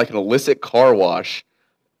they run like an illicit car wash,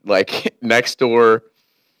 like next door.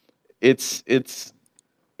 It's a So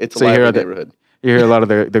you lively hear neighborhood. You hear a lot of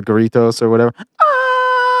the gritos or whatever.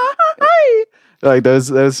 Like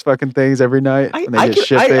those fucking things every night. when they get I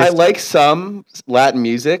shit-faced. like some Latin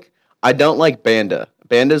music. I don't like banda.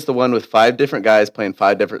 Banda is the one with 5 different guys playing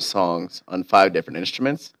 5 different songs on 5 different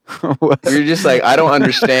instruments. What? You're just like, I don't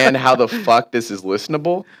understand how the fuck this is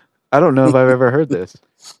listenable. I don't know if I've ever heard this.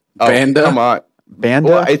 Oh, Banda? Come on. Banda?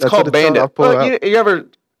 Well, it's That's called what Banda. I'll pull it Well, up. you ever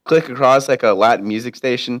click across like a Latin music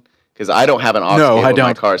station? Because I don't have an aux No, cable I in my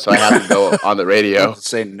don't. car, so I have to go on the radio.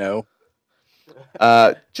 Say no.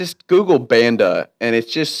 Just Google Banda, and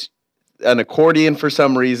it's just an accordion for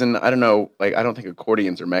some reason. I don't know. Like, I don't think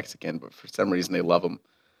accordions are Mexican, but for some reason they love them.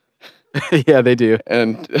 Yeah, they do.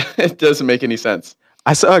 And it doesn't make any sense.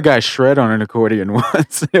 I saw a guy shred on an accordion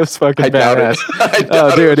once. It was fucking I doubt it. badass. I Oh,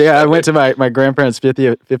 doubt dude, it. yeah. I went to my grandparents'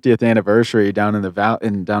 50th anniversary down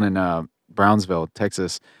in Brownsville,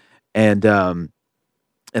 Texas, and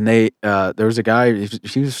they there was a guy.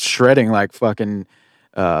 He was shredding like fucking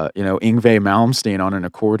Yngwie Malmsteen on an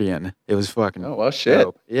accordion. It was fucking. Oh, well, shit.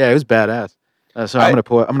 dope. Yeah, it was badass. So I'm gonna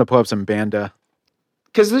pull up some Banda.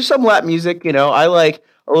 Because there's some Latin music, I like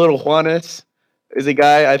a little Juanes is a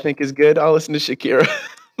guy I think is good. I'll listen to Shakira.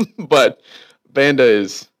 But Banda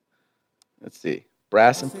is, let's see,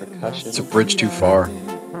 brass and percussion. It's a bridge too far.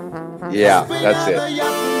 Yeah, that's it.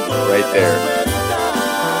 Right there.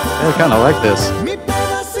 I kind of like this.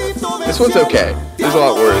 This one's okay. There's a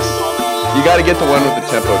lot worse. You got to get the one with the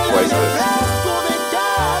tempo twice this.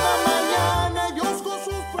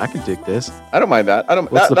 I can dig this. I don't mind that.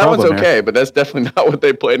 What's the That one's problem okay, here? but that's definitely not what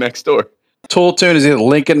they play next door. Tool tune is either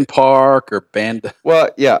Linkin Park or Band. Well,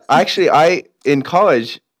 yeah. Actually, in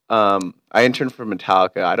college, I interned for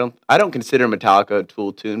Metallica. I don't consider Metallica a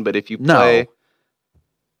Tool tune, but if you No. play,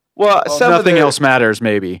 well, some of Nothing their- else matters,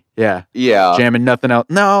 maybe. Yeah. Yeah. Jamming nothing else.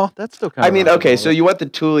 No, that's still kind of. I mean, okay, so you want the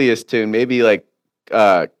tooliest tune, maybe like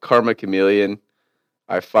Karma Chameleon.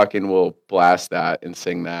 I fucking will blast that and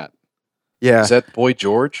sing that. Yeah. Is that Boy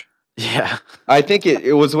George? Yeah. I think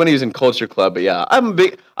it was when he was in Culture Club, but yeah,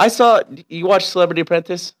 you watched Celebrity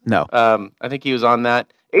Apprentice? No. I think he was on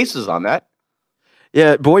that. Ace was on that.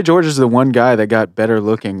 Yeah. Boy George is the one guy that got better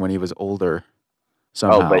looking when he was older.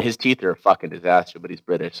 Somehow. Oh, but his teeth are a fucking disaster, but he's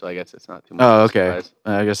British, so I guess it's not too much. Oh, of a okay. surprise.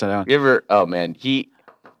 I guess I don't. You ever? Oh man, he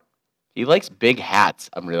likes big hats.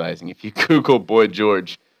 I'm realizing if you Google Boy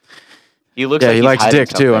George, he looks. Yeah, like he he's likes hiding dick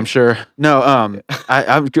too. I'm something. sure. No,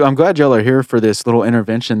 I'm glad y'all are here for this little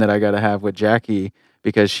intervention that I got to have with Jackie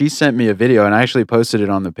because she sent me a video and I actually posted it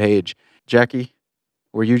on the page. Jackie,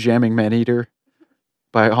 were you jamming Man Eater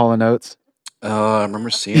by Hall & Oates? I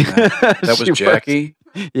remember seeing that. That She was Jackie.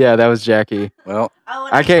 Yeah, that was Jackie. Well,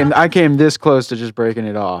 I came this close to just breaking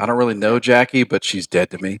it off. I don't really know Jackie, but she's dead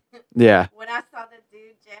to me. Yeah, When I saw the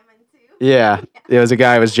dude jamming too. yeah. It was a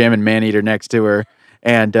guy who was jamming Man Eater next to her.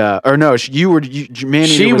 And or no, Man Eater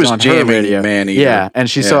She was on her jamming radio. Man Eater. Yeah, and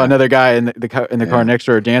she saw Yeah. another guy in the car Yeah. next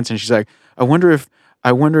to her dancing. She's like, I wonder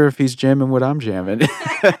if he's jamming what I'm jamming.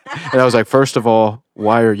 And I was like, first of all,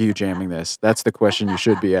 why are you jamming this? That's the question you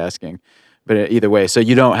should be asking. But either way, so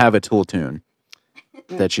you don't have a Tool tune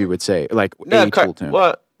that you would say like No, a Tool tune.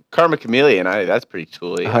 well, Karma Chameleon. That's pretty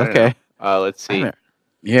tooly. I don't Okay. know. Let's see.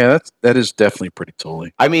 Yeah, that is definitely pretty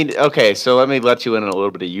tooly. I mean, okay, so let me let you in on a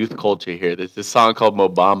little bit of youth culture here. There's this song called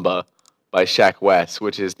Mobamba by Shaq West,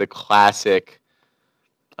 which is the classic.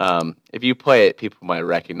 If you play it, people might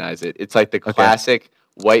recognize it. It's like the classic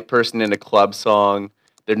white person in a club song.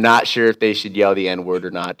 They're not sure if they should yell the N word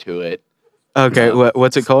or not to it. Okay,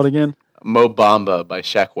 what's it called again? Mobamba by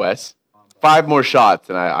Shaq West. 5 more shots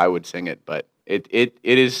and I would sing it, but it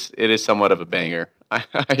is somewhat of a banger. I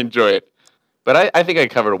enjoy it. But I think I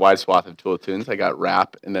covered a wide swath of Tool tunes. I got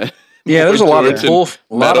rap and then Yeah, there's a lot to pull.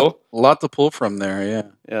 metal. Lot to pull from there. Yeah.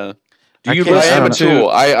 Yeah. Do you can't- I listen am a to- tool.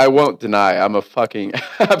 I won't deny. I'm a fucking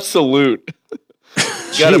absolute. You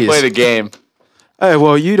got to Jeez. play the game. Hey,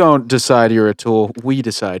 well, you don't decide you're a tool. We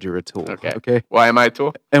decide you're a tool. Okay. Okay. Why am I a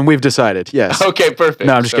tool? And we've decided. Yes. Okay, perfect.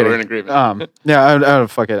 No, I'm just So kidding. We're in agreement. Yeah, I don't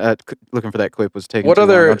fuck it. Looking for that clip was taken. What too long.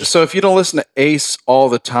 other? I'll just- So if you don't listen to Ace all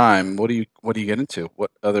the time, what do you get into?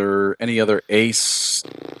 Any other Ace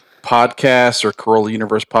podcasts or Corolla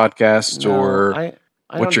Universe podcasts, No, or I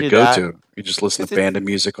what's don't your do that. go-to? You just listen to It's- band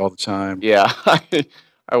music all the time. Yeah,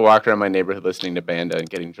 I walk around my neighborhood listening to Banda and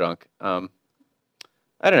getting drunk.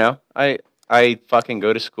 I don't know. I fucking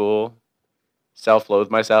go to school, self-loathe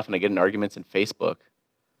myself, and I get in arguments in Facebook.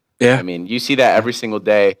 Yeah. I mean, you see that every single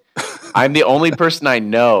day. I'm the only person I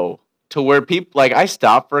know to where people like I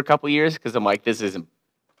stopped for a couple years because I'm like, this isn't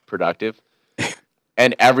productive.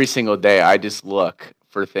 And every single day, I just look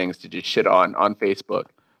for things to just shit on Facebook.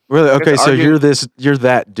 Really? Okay, so argue- you're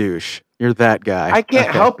that douche. You're that guy. I can't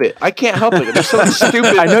Okay. help it. I can't help it. There's some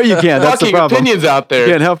stupid. I know you can't. That's the fucking problem. opinions out there.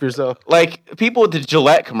 You can't help yourself. Like people with the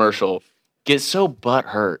Gillette commercial get so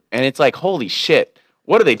butthurt, and it's like, holy shit,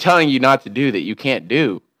 what are they telling you not to do that you can't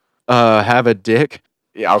do? Have a dick.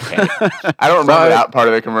 Yeah, okay. I don't remember that part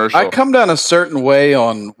of the commercial. I come down a certain way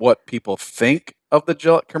on what people think of the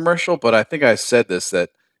Gillette commercial, but I think I said this that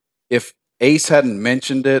if Ace hadn't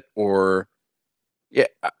mentioned it, or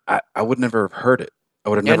I would never have heard it. I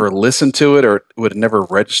would have never listened to it, or it would have never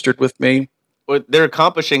registered with me. But they're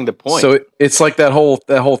accomplishing the point. So it's like that whole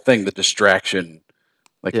thing, the distraction,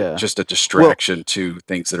 like Yeah. just a distraction to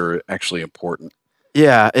things that are actually important.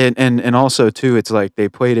 Yeah, and also too, it's like they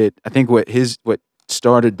played it. I think what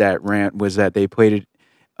started that rant was that they played it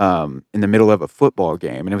in the middle of a football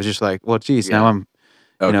game, and it was just like, well, geez, now I'm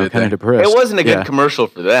Oh, kind did they? of depressed. it wasn't a good Yeah. commercial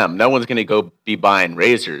for them. No one's going to go be buying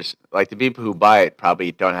razors. Like the people who buy it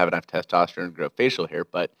probably don't have enough testosterone to grow facial hair.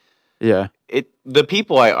 But Yeah, the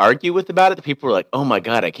people I argue with about it, the people are like, "Oh my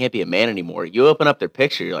god, I can't be a man anymore." You open up their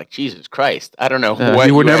picture, you're like, "Jesus Christ, I don't know what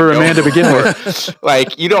you were never had a man to going begin for." with.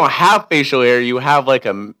 Like you don't have facial hair, you have like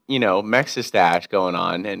a mexistache going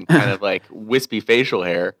on and kind of like wispy facial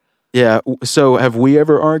hair. yeah. So have we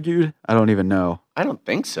ever argued? I don't even know. I don't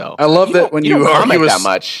think so. I love that when you don't argue comment with that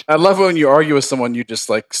much. I love when you argue with someone, you just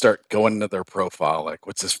like start going into their profile, like,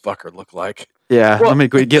 what's this fucker look like? Yeah, let me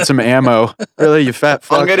go get some ammo. Really, you fat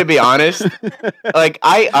fuck. I'm gonna be honest. Like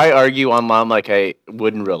I argue online like I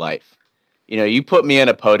would in real life. You know, you put me in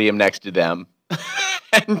a podium next to them,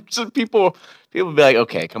 and so people be like,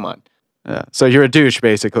 okay, come on. Yeah. So you're a douche,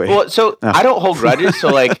 basically. Well, so I don't hold grudges. So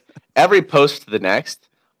like every post to the next,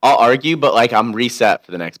 I'll argue, but like I'm reset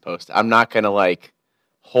for the next post. I'm not gonna like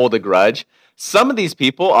hold a grudge. Some of these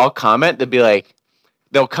people, I'll comment. They'll be like,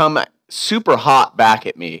 they'll come super hot back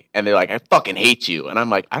at me, and they're like, "I fucking hate you," and I'm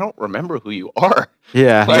like, "I don't remember who you are."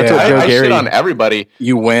 Yeah, Like, that's what Joe I Gary. shit on everybody.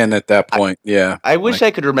 You win at that point. Yeah. I wish I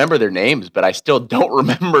could remember their names, but I still don't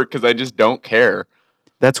remember because I just don't care.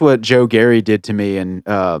 That's what Joe Gary did to me, and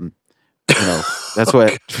that's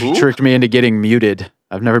what Who? tricked me into getting muted.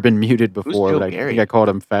 I've never been muted before, Joe but I Gary? think I called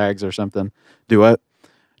him fags or something. Do what?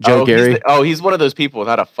 Joe Gary? He's one of those people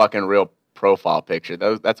without a fucking real profile picture.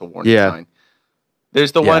 That's a warning Yeah. sign.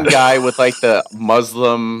 There's the one guy with like the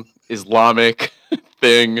Muslim Islamic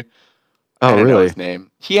thing. I Oh, don't know really? his name.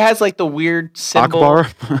 He has like the weird symbol.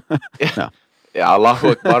 Akbar? Yeah,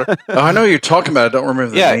 Allahu Akbar. Oh, I know who you're talking about. I don't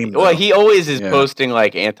remember the Yeah, name. well, though. he always is Yeah. posting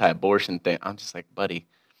like anti-abortion thing. I'm just like, buddy.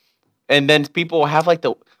 And then people have like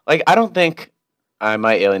I don't think I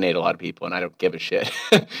might alienate a lot of people, and I don't give a shit.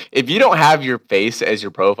 If you don't have your face as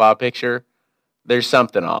your profile picture, there's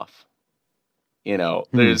something off. You know,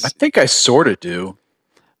 there's I think I sort of do.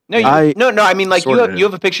 no, I- no. I mean, like Sorta you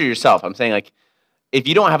have a picture of yourself. I'm saying like, if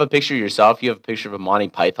you don't have a picture of yourself, you have a picture of a Monty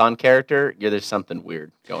Python character. There's something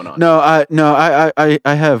weird going on.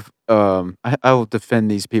 I have I will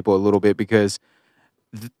defend these people a little bit because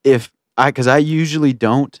because I usually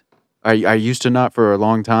don't. I used to not for a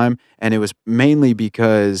long time, and it was mainly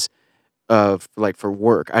because of like for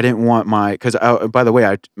work. I didn't want because by the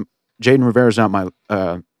way, Jaden Rivera is not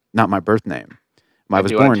my birth name. I was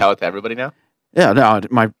Do you want born. to tell it to everybody now? Yeah, no,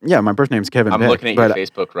 my birth name's Kevin. I'm Beck, looking at your but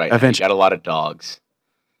Facebook right now. You eventually- got a lot of dogs.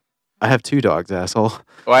 I have 2 dogs, asshole.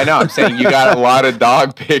 Well, I know. I'm saying you got a lot of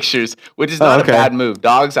dog pictures, which is not okay. a bad move.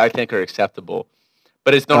 Dogs, I think, are acceptable.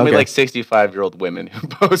 But it's normally Okay. like 65-year-old women who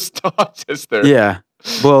post dogs as their... Yeah.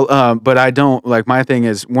 Well, but I don't like my thing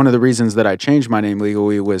is one of the reasons that I changed my name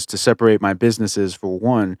legally was to separate my businesses for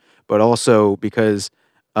one, but also because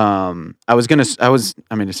since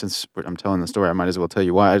I'm telling the story, I might as well tell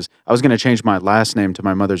you why. I was going to change my last name to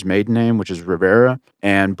my mother's maiden name, which is Rivera,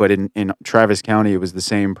 but in Travis County, it was the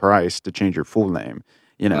same price to change your full name.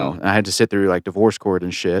 You know, and I had to sit through like divorce court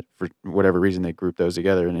and shit for whatever reason they grouped those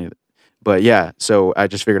together. But yeah, so I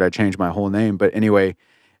just figured I'd change my whole name. But anyway,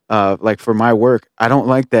 like for my work, I don't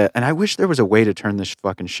like that, and I wish there was a way to turn this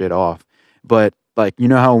fucking shit off. But like, you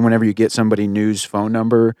know how whenever you get somebody new's phone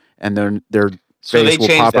number and their So they face will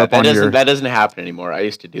changed pop that. up That on doesn't, your that doesn't happen anymore. I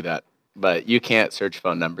used to do that. But you can't search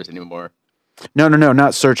phone numbers anymore. no,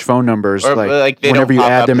 not search phone numbers. Or like they whenever don't you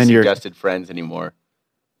pop add up them as in your suggested friends anymore.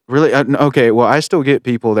 really okay. Well, I still get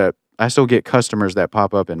customers that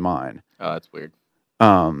pop up in mine. Oh, that's weird.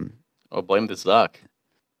 Um, Oh, blame the Zuck.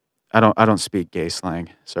 I don't speak gay slang,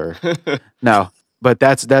 sir. No, but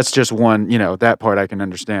that's just one. You know, that part I can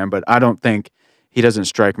understand, but I don't think he doesn't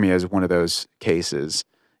strike me as one of those cases.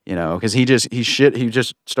 You know, because he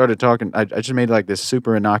just started talking. I just made like this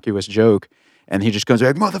super innocuous joke, and he just goes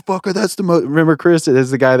like, "Motherfucker, that's the most." Remember, Chris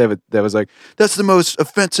is the guy that was like, "That's the most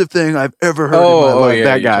offensive thing I've ever heard in my life." Yeah,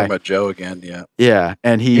 that you're guy, talking about Joe again. Yeah, yeah,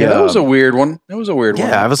 and he. yeah, that was a weird one. That was a weird one.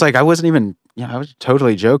 Yeah, I was like, I wasn't even. Yeah, I was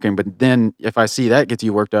totally joking. But then, if I see that gets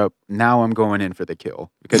you worked up, now I'm going in for the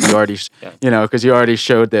kill because you already, because you already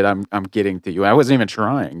showed that I'm getting to you. I wasn't even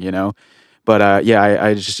trying, But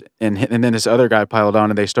I just and then this other guy piled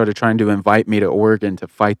on, and they started trying to invite me to Oregon to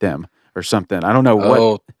fight them or something. I don't know what.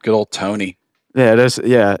 Oh, good old Tony. Yeah, that's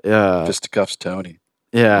Fisticuffs Tony.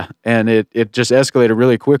 Yeah, and it just escalated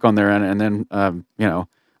really quick on there, and then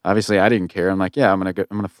obviously I didn't care. I'm like, yeah, I'm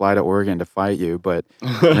gonna fly to Oregon to fight you, but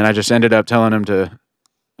then I just ended up telling him to.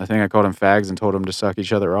 I think I called him fags and told him to suck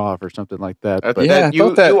each other off or something like that. But Yeah, I you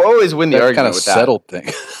thought that- you always win the That argument kind of with that. settled thing.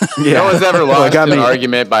 No one's ever Well, it lost got an me-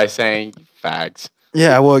 argument by saying fags.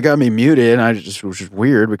 Yeah, well, it got me muted, and it was just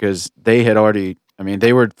weird because they had already. I mean,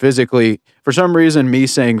 they were physically. For some reason, me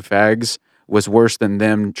saying fags was worse than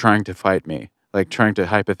them trying to fight me, like trying to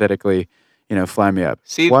hypothetically, fly me up.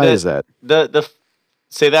 See, Why the- is that? The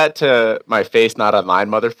say that to my face, not online,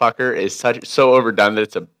 motherfucker, is so overdone that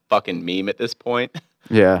it's a fucking meme at this point.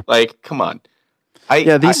 Yeah, Like, come on.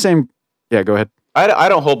 yeah. Yeah, go ahead. I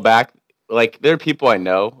don't hold back. Like, there are people I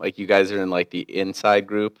know, like you guys are in like the inside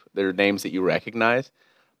group. There are names that you recognize,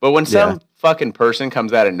 But when some fucking person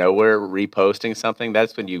comes out of nowhere reposting something,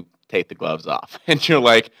 that's when you take the gloves off. And you're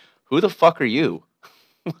like, who the fuck are you?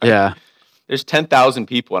 Yeah. There's 10,000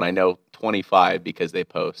 people and I know 25 because they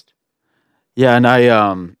post. Yeah, and I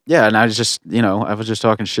was just, I was just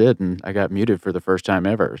talking shit and I got muted for the first time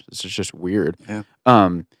ever. This is just weird. Yeah.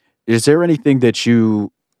 Is there anything that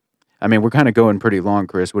we're kind of going pretty long,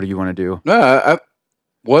 Chris. What do you want to do? No,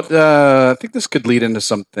 I think this could lead into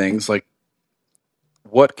some things. Like,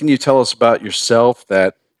 what can you tell us about yourself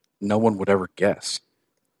that no one would ever guess?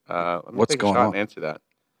 Let me What's take going a shot on? and answer that.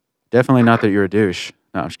 Definitely not that you're a douche.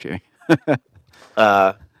 No, I'm just kidding.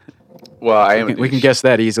 Well, I am. We can guess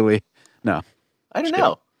that easily. No. I don't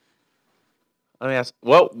know. Let me ask.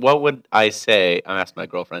 What would I say? I'm asking my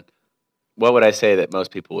girlfriend. What would I say that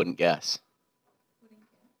most people wouldn't guess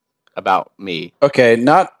about me? Okay,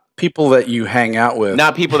 not people that you hang out with.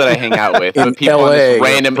 Not people that I hang out with, In but people LA on this or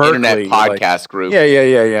random internet Berkeley, podcast group.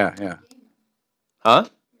 Yeah. Huh?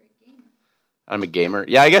 I'm a gamer.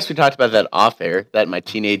 Yeah, I guess we talked about that off air. That in my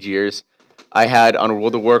teenage years, I had on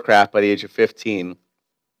World of Warcraft by the age of 15,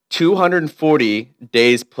 240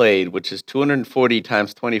 days played, which is 240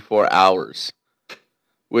 times 24 hours,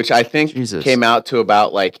 which I think Jesus. came out to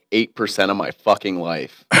about like 8% of my fucking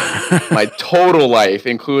life. My total life,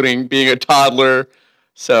 including being a toddler.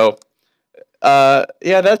 So, yeah,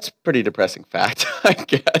 that's a pretty depressing fact, I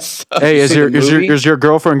guess. Hey, is see the movie? your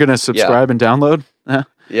girlfriend going to subscribe and download? Huh?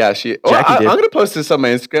 Yeah, she. Jackie did. I'm going to post this on my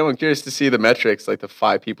Instagram. I'm curious to see the metrics, like the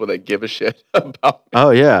 5 people that give a shit about me.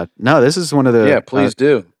 Oh, yeah. No, this is one of the... Yeah, please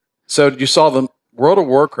do. So you saw the World of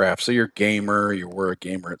Warcraft. So you're a gamer. You were a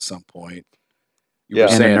gamer at some point. You Yeah.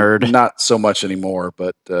 were And a saying nerd. not so much anymore,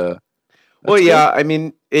 but Well, that's yeah, I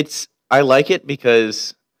mean, I like it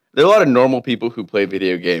because there are a lot of normal people who play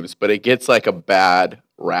video games, but it gets like a bad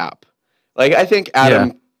rap. Like, I think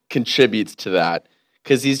Adam contributes to that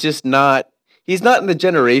because he's not in the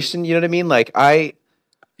generation, you know what I mean? Like, I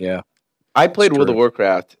played It's World of true.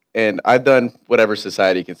 Warcraft and I've done whatever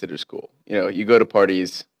society considers cool. You know, you go to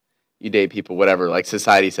parties, you date people, whatever, like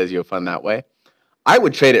society says you have fun that way. I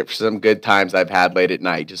would trade it for some good times I've had late at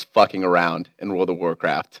night just fucking around in World of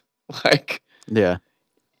Warcraft. Like, Yeah.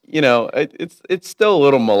 you know, it's still a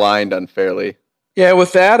little maligned unfairly. Yeah,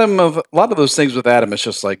 with Adam, a lot of those things with Adam, it's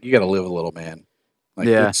just like you got to live a little, man. Like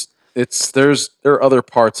Yeah. there are other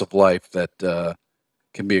parts of life that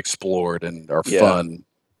can be explored and are Yeah. fun.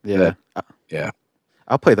 Yeah. Yeah.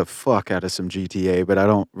 I'll play the fuck out of some GTA, but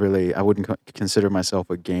I wouldn't consider myself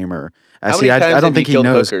a gamer. How many times I have don't you think he killed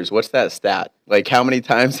knows. hookers? What's that stat? Like, how many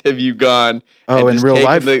times have you gone Oh, and in just real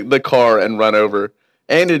taken life? the car and run over?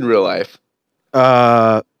 And in real life.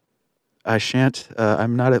 I shan't.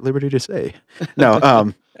 I'm not at liberty to say.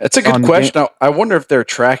 No. It's a On good the question. Now, I wonder if they're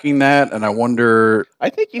tracking that, and I wonder. I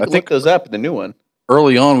think you I can think- look those up in the new one.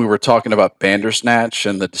 Early on, we were talking about Bandersnatch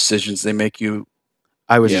and the decisions they make you,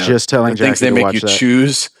 I was Yeah. just telling the things Jackie they to make watch you that.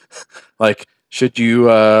 choose. Like, should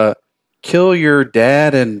you kill your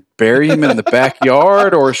dad and bury him in the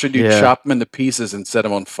backyard, or should you Yeah. chop him into pieces and set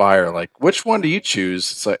him on fire? Like, which one do you choose?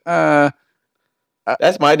 It's like,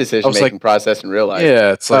 That's my decision making process in real life.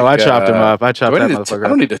 yeah, it's like, Oh, I chopped him up. I chopped do I that need to motherfucker I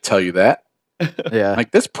don't up. need to tell you that. Yeah.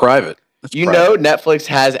 Like, that's private. That's You private. know Netflix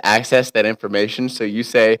has access to that information, so you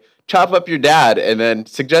say, chop up your dad, and then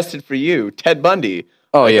suggested for you, Ted Bundy.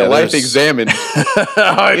 Oh like yeah, a life there's- examined.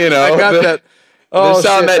 I know, that. Oh, the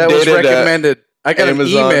sound shit, that that was dated, recommended. I got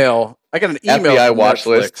Amazon an email. I got an email. FBI from watch Netflix.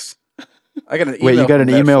 list. I got an email. Wait, you got from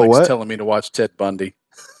an email Netflix what? telling me to watch Ted Bundy.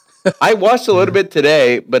 I watched a little bit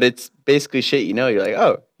today, but it's basically shit. You know, you're like,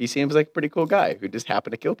 oh, he seems like a pretty cool guy who just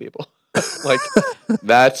happened to kill people. Like,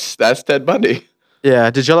 that's Ted Bundy.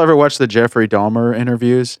 Yeah. Did y'all ever watch the Jeffrey Dahmer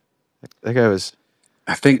interviews? That guy was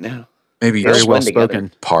I think No. maybe very Those well went together.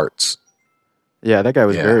 spoken. parts. Yeah, that guy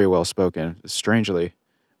was Yeah. very well spoken, strangely.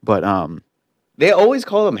 But They always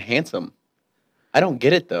call him handsome. I don't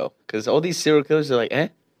get it though, because all these serial killers are like, eh.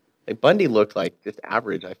 Like Bundy looked like just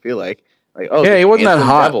average. I feel like, oh, Yeah, this he wasn't that handsome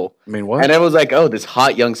hot. devil. I mean, what? And everyone's like, oh, this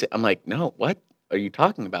hot young. I'm like, no, what are you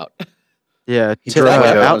talking about? yeah, He Ted- drove Zac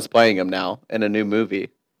like a- Efron's playing him now in a new movie.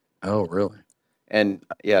 Oh, really? And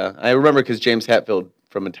yeah, I remember because James Hetfield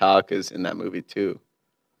from Metallica is in that movie too.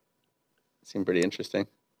 Seemed pretty interesting.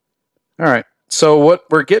 All right. So what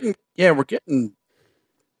we're getting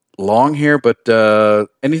long here, but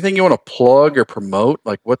anything you want to plug or promote?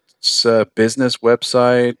 Like what's business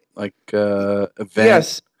website, like event?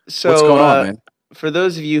 Yes. So What's going on, man? for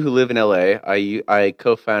those of you who live in LA, I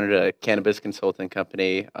co-founded a cannabis consulting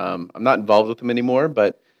company. I'm not involved with them anymore,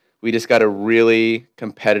 but we just got a really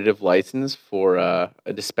competitive license for a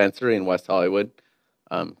dispensary in West Hollywood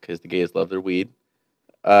because the gays love their weed.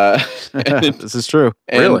 And This is true.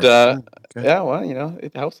 And Really? Okay. yeah, well,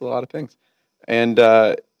 it helps with a lot of things. And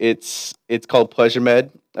it's called Pleasure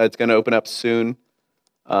Med. It's going to open up soon.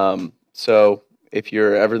 So if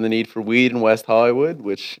you're ever in the need for weed in West Hollywood,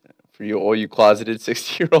 which for you all you closeted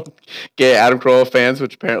 60-year-old gay Adam Carolla fans,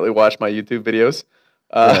 which apparently watch my YouTube videos,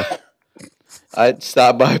 I'd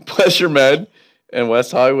stop by Pleasure Med in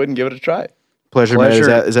West Hollywood and give it a try. Pleasure Med,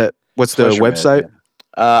 is that what's the Pleasure Med, website?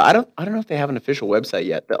 I don't know if they have an official website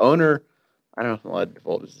yet. The owner, I don't know if I'm allowed to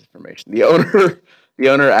divulge this information. The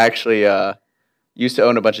owner actually used to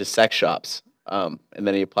own a bunch of sex shops, and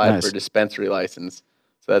then he applied Nice. for a dispensary license.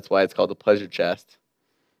 So that's why it's called the Pleasure Chest.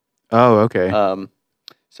 Oh, okay.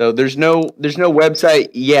 So there's no website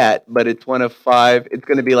yet, but it's one of 5. It's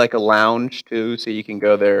going to be like a lounge too, so you can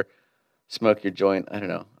go there, smoke your joint. I don't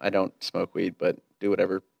know. I don't smoke weed, but do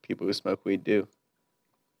whatever people who smoke weed do.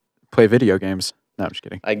 Play video games. No, I'm just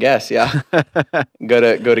kidding. I guess, yeah. go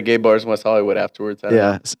to gay bars in West Hollywood afterwards. I don't know.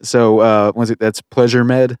 Yeah. So that's Pleasure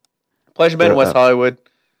Med. Pleasure Med in West Uh, Hollywood.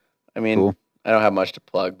 I mean, Cool. I don't have much to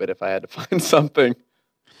plug, but if I had to find something,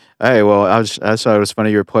 Hey, well, I thought it was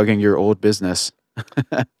funny you were plugging your old business.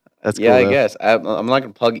 That's yeah, cool. I though. guess. I'm not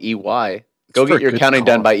going to plug EY. Go for get a your good accounting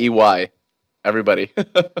done cause. by EY, everybody.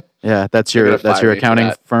 Yeah, that's They're your gonna fire me for accounting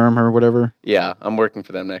that. firm or whatever. Yeah, I'm working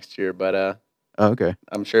for them next year, but Oh, okay.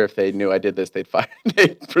 I'm sure if they knew I did this, they'd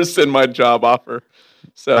rescind my job offer.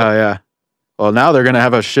 So Oh yeah. Well, now they're gonna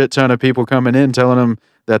have a shit ton of people coming in telling them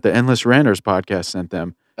that the Endless Ranters podcast sent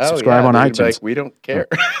them. Subscribe on they're gonna be iTunes. like, we don't care.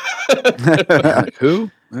 Like,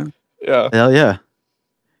 who? Yeah. Hell yeah.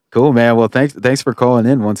 Cool, man. Well, thanks for calling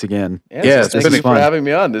in once again. Yeah, so it's thank been you fun. for having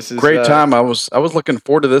me on. This is Great time. I was looking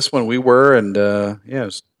forward to this one. We were, and yeah,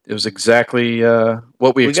 it was exactly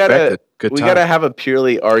what we expected. Good We time. gotta have a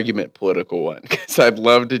purely argument political one because I'd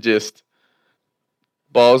love to just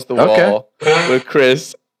balls the Okay. wall with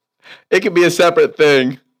Chris. It could be a separate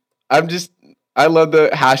thing. I love to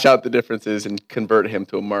hash out the differences and convert him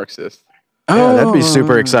to a Marxist. Yeah, that'd be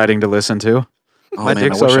super exciting to listen to. Oh, My man,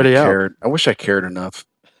 dick's I wish already I out. cared. I wish I cared enough.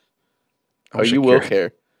 I Oh, wish I you will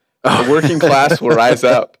cared. care. The working class will rise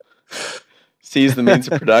up, seize the means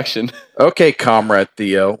of production. Okay, comrade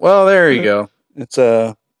Theo. Well, there you go. It's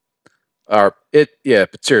but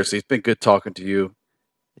seriously, it's been good talking to you.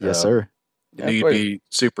 Yes, sir. You Yeah, knew of course. you'd be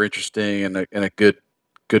super interesting and a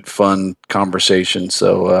good fun conversation.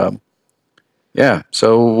 So yeah,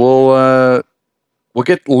 so we'll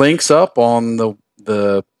get links up on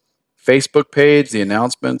the Facebook page, the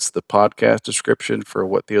announcements, the podcast description for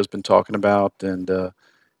what Theo's been talking about, and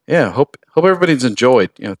yeah, hope everybody's enjoyed.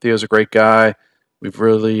 You know, Theo's a great guy. We've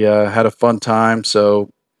really had a fun time. So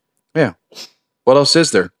yeah, what else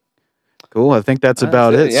is there? Cool. I think that's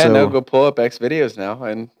about it. Yeah, so no, go pull up X videos now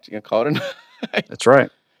and you can call it a night. That's right.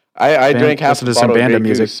 I drank half listen a to some bottle of Banda Grey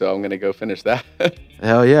music. Goose, so I'm gonna go finish that.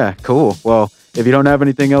 hell yeah. Cool. Well, if you don't have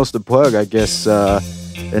anything else to plug, I guess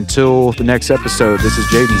until the next episode, this is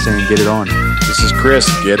Jaden saying get it on. This is Chris.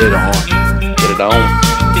 Get it on. Get it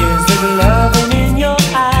on.